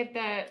you look at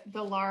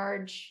the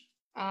large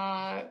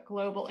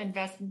global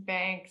investment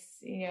banks,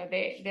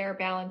 their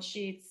balance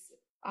sheets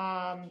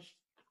are,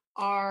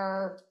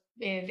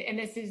 and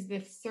this is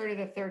the sort of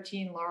the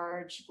 13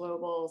 large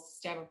global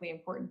systemically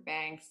important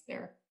banks.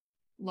 They're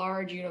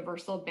large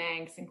universal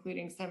banks,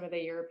 including some of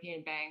the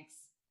European banks.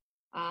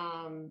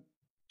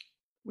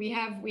 We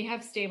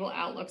have stable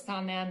outlooks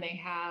on them. They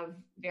have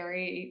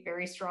very,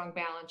 very strong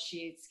balance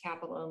sheets,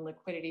 capital and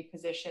liquidity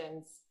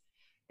positions.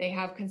 They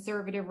have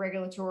conservative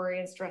regulatory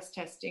and stress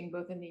testing,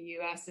 both in the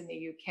US and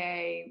the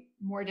UK,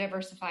 more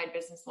diversified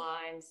business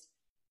lines.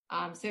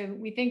 So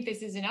we think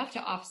this is enough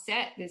to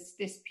offset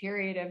this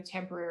period of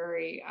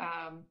temporary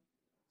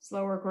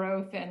slower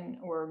growth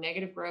or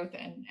negative growth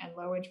and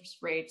low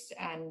interest rates.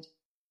 And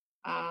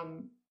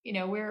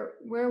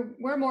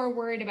we're more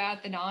worried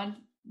about the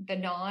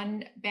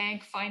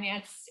non-bank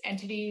finance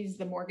entities,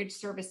 the mortgage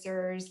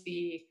servicers,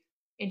 the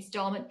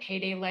installment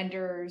payday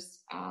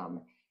lenders,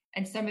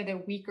 and some of the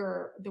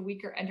weaker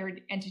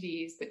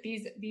entities. But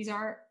these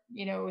aren't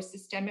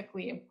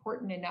systemically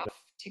important enough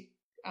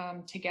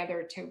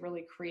together to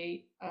really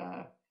create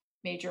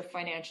major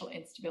financial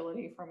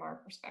instability from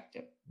our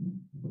perspective.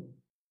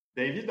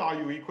 David, are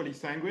you equally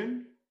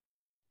sanguine?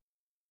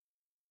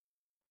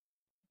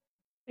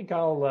 I think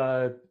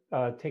I'll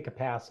take a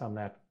pass on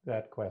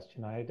that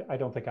question. I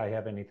don't think I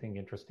have anything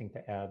interesting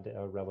to add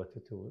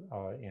relative to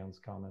Anne's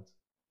comments.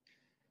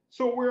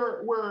 So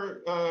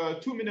we're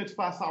 2 minutes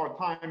past our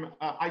time.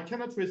 I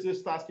cannot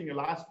resist asking a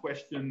last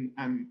question,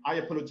 and I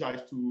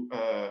apologize to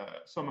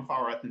some of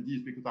our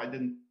attendees because I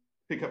didn't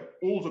pick up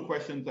all the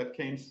questions that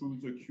came through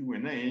the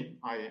Q&A.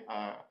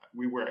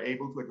 We were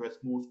able to address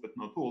most, but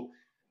not all.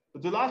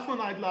 But the last one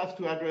I'd love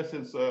to address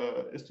is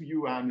to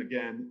you, Anne,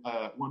 again,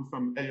 one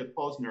from Elliot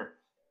Posner.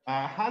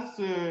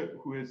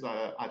 Who is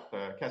at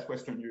Cass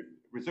Western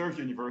Reserve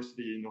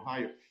University in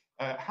Ohio,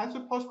 has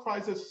the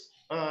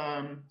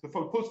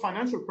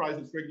post-financial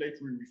crisis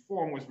regulatory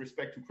reform with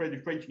respect to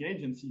credit rating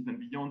agencies and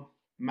beyond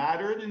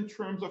mattered in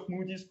terms of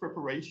Moody's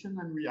preparation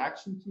and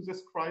reaction to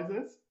this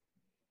crisis?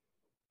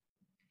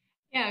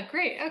 Yeah,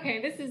 great.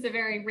 Okay, this is a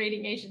very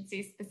rating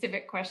agency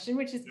specific question,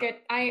 which is good.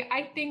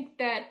 I think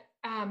that,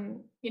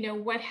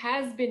 what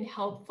has been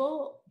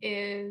helpful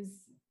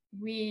is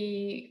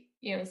we,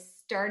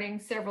 starting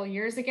several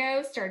years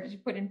ago, started to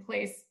put in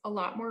place a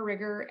lot more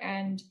rigor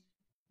and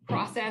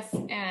process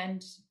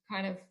and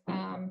kind of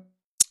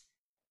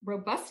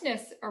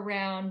robustness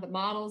around the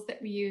models that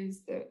we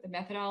use, the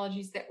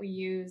methodologies that we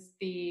use,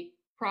 the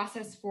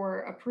process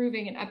for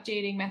approving and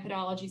updating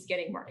methodologies,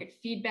 getting market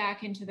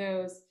feedback into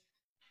those.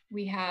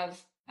 We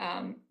have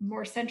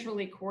more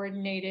centrally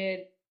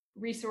coordinated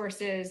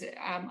resources.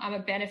 I'm a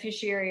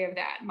beneficiary of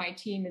that. My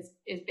team is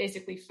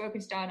basically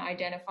focused on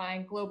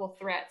identifying global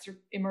threats or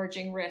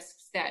emerging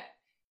risks that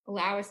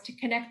allow us to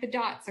connect the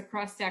dots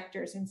across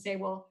sectors and say,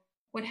 well,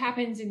 what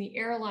happens in the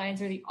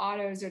airlines or the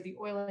autos or the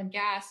oil and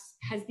gas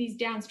has these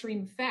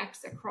downstream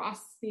effects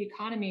across the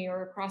economy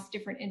or across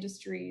different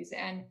industries.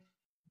 And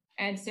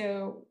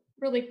so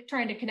really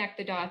trying to connect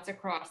the dots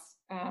across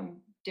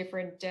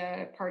different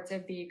parts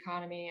of the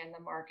economy and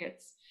the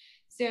markets.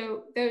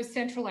 So those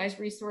centralized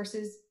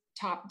resources,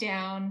 top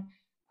down,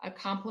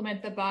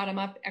 complement the bottom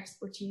up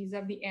expertise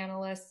of the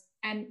analysts,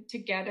 and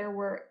together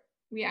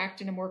we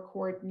act in a more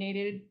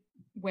coordinated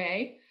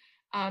way.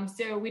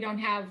 So we don't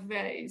have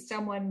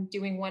someone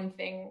doing one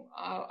thing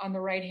on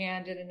the right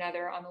hand and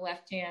another on the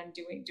left hand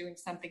doing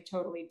something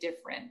totally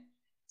different.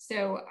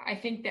 So I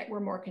think that we're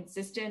more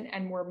consistent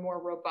and we're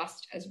more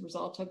robust as a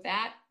result of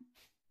that.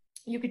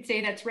 You could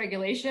say that's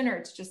regulation, or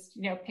it's just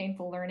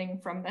painful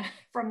learning from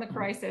the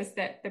crisis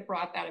that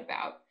brought that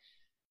about.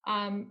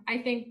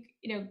 I think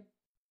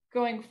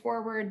going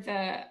forward,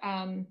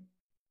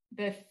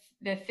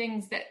 the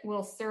things that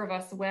will serve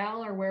us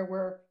well, or where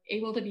we're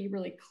able to be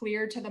really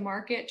clear to the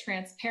market,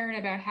 transparent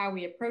about how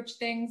we approach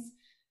things.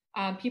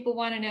 People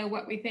want to know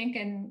what we think,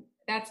 and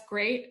that's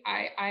great.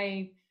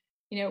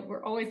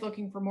 We're always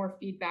looking for more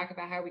feedback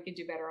about how we could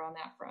do better on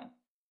that front.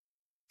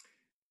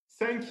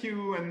 Thank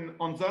you. And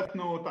on that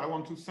note, I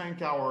want to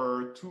thank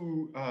our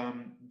two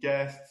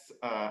guests,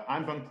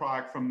 Anne Van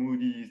Praag from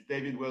Moody's,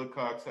 David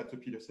Wilcox at the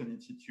Peterson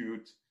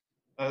Institute.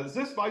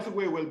 This, by the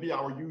way, will be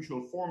our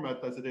usual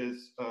format, as it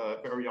is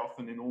very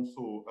often in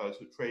also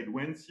the Trade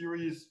Win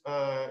series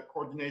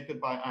coordinated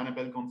by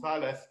Annabelle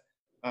Gonzalez,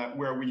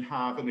 where we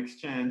have an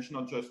exchange,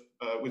 not just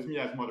with me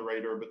as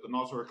moderator, but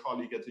another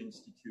colleague at the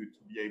Institute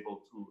to be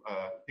able to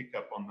pick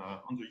up on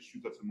the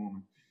issues at the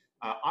moment.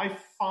 I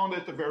found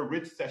it a very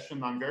rich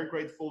session. I'm very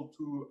grateful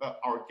to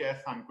our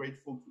guests. I'm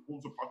grateful to all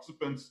the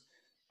participants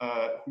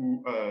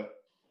who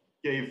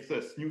gave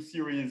this new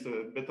series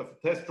a bit of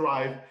a test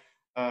drive.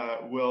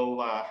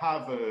 We'll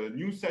have a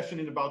new session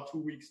in about 2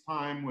 weeks'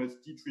 time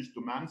with Dietrich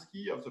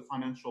Domanski of the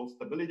Financial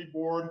Stability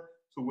Board.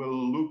 So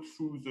we'll look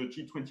through the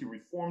G20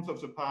 reforms of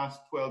the past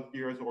 12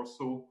 years or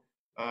so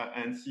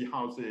and see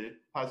how they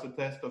pass the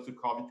test of the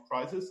COVID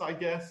crisis, I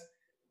guess.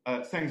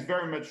 Thanks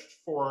very much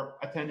for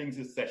attending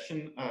this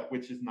session,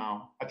 which is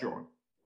now adjourned.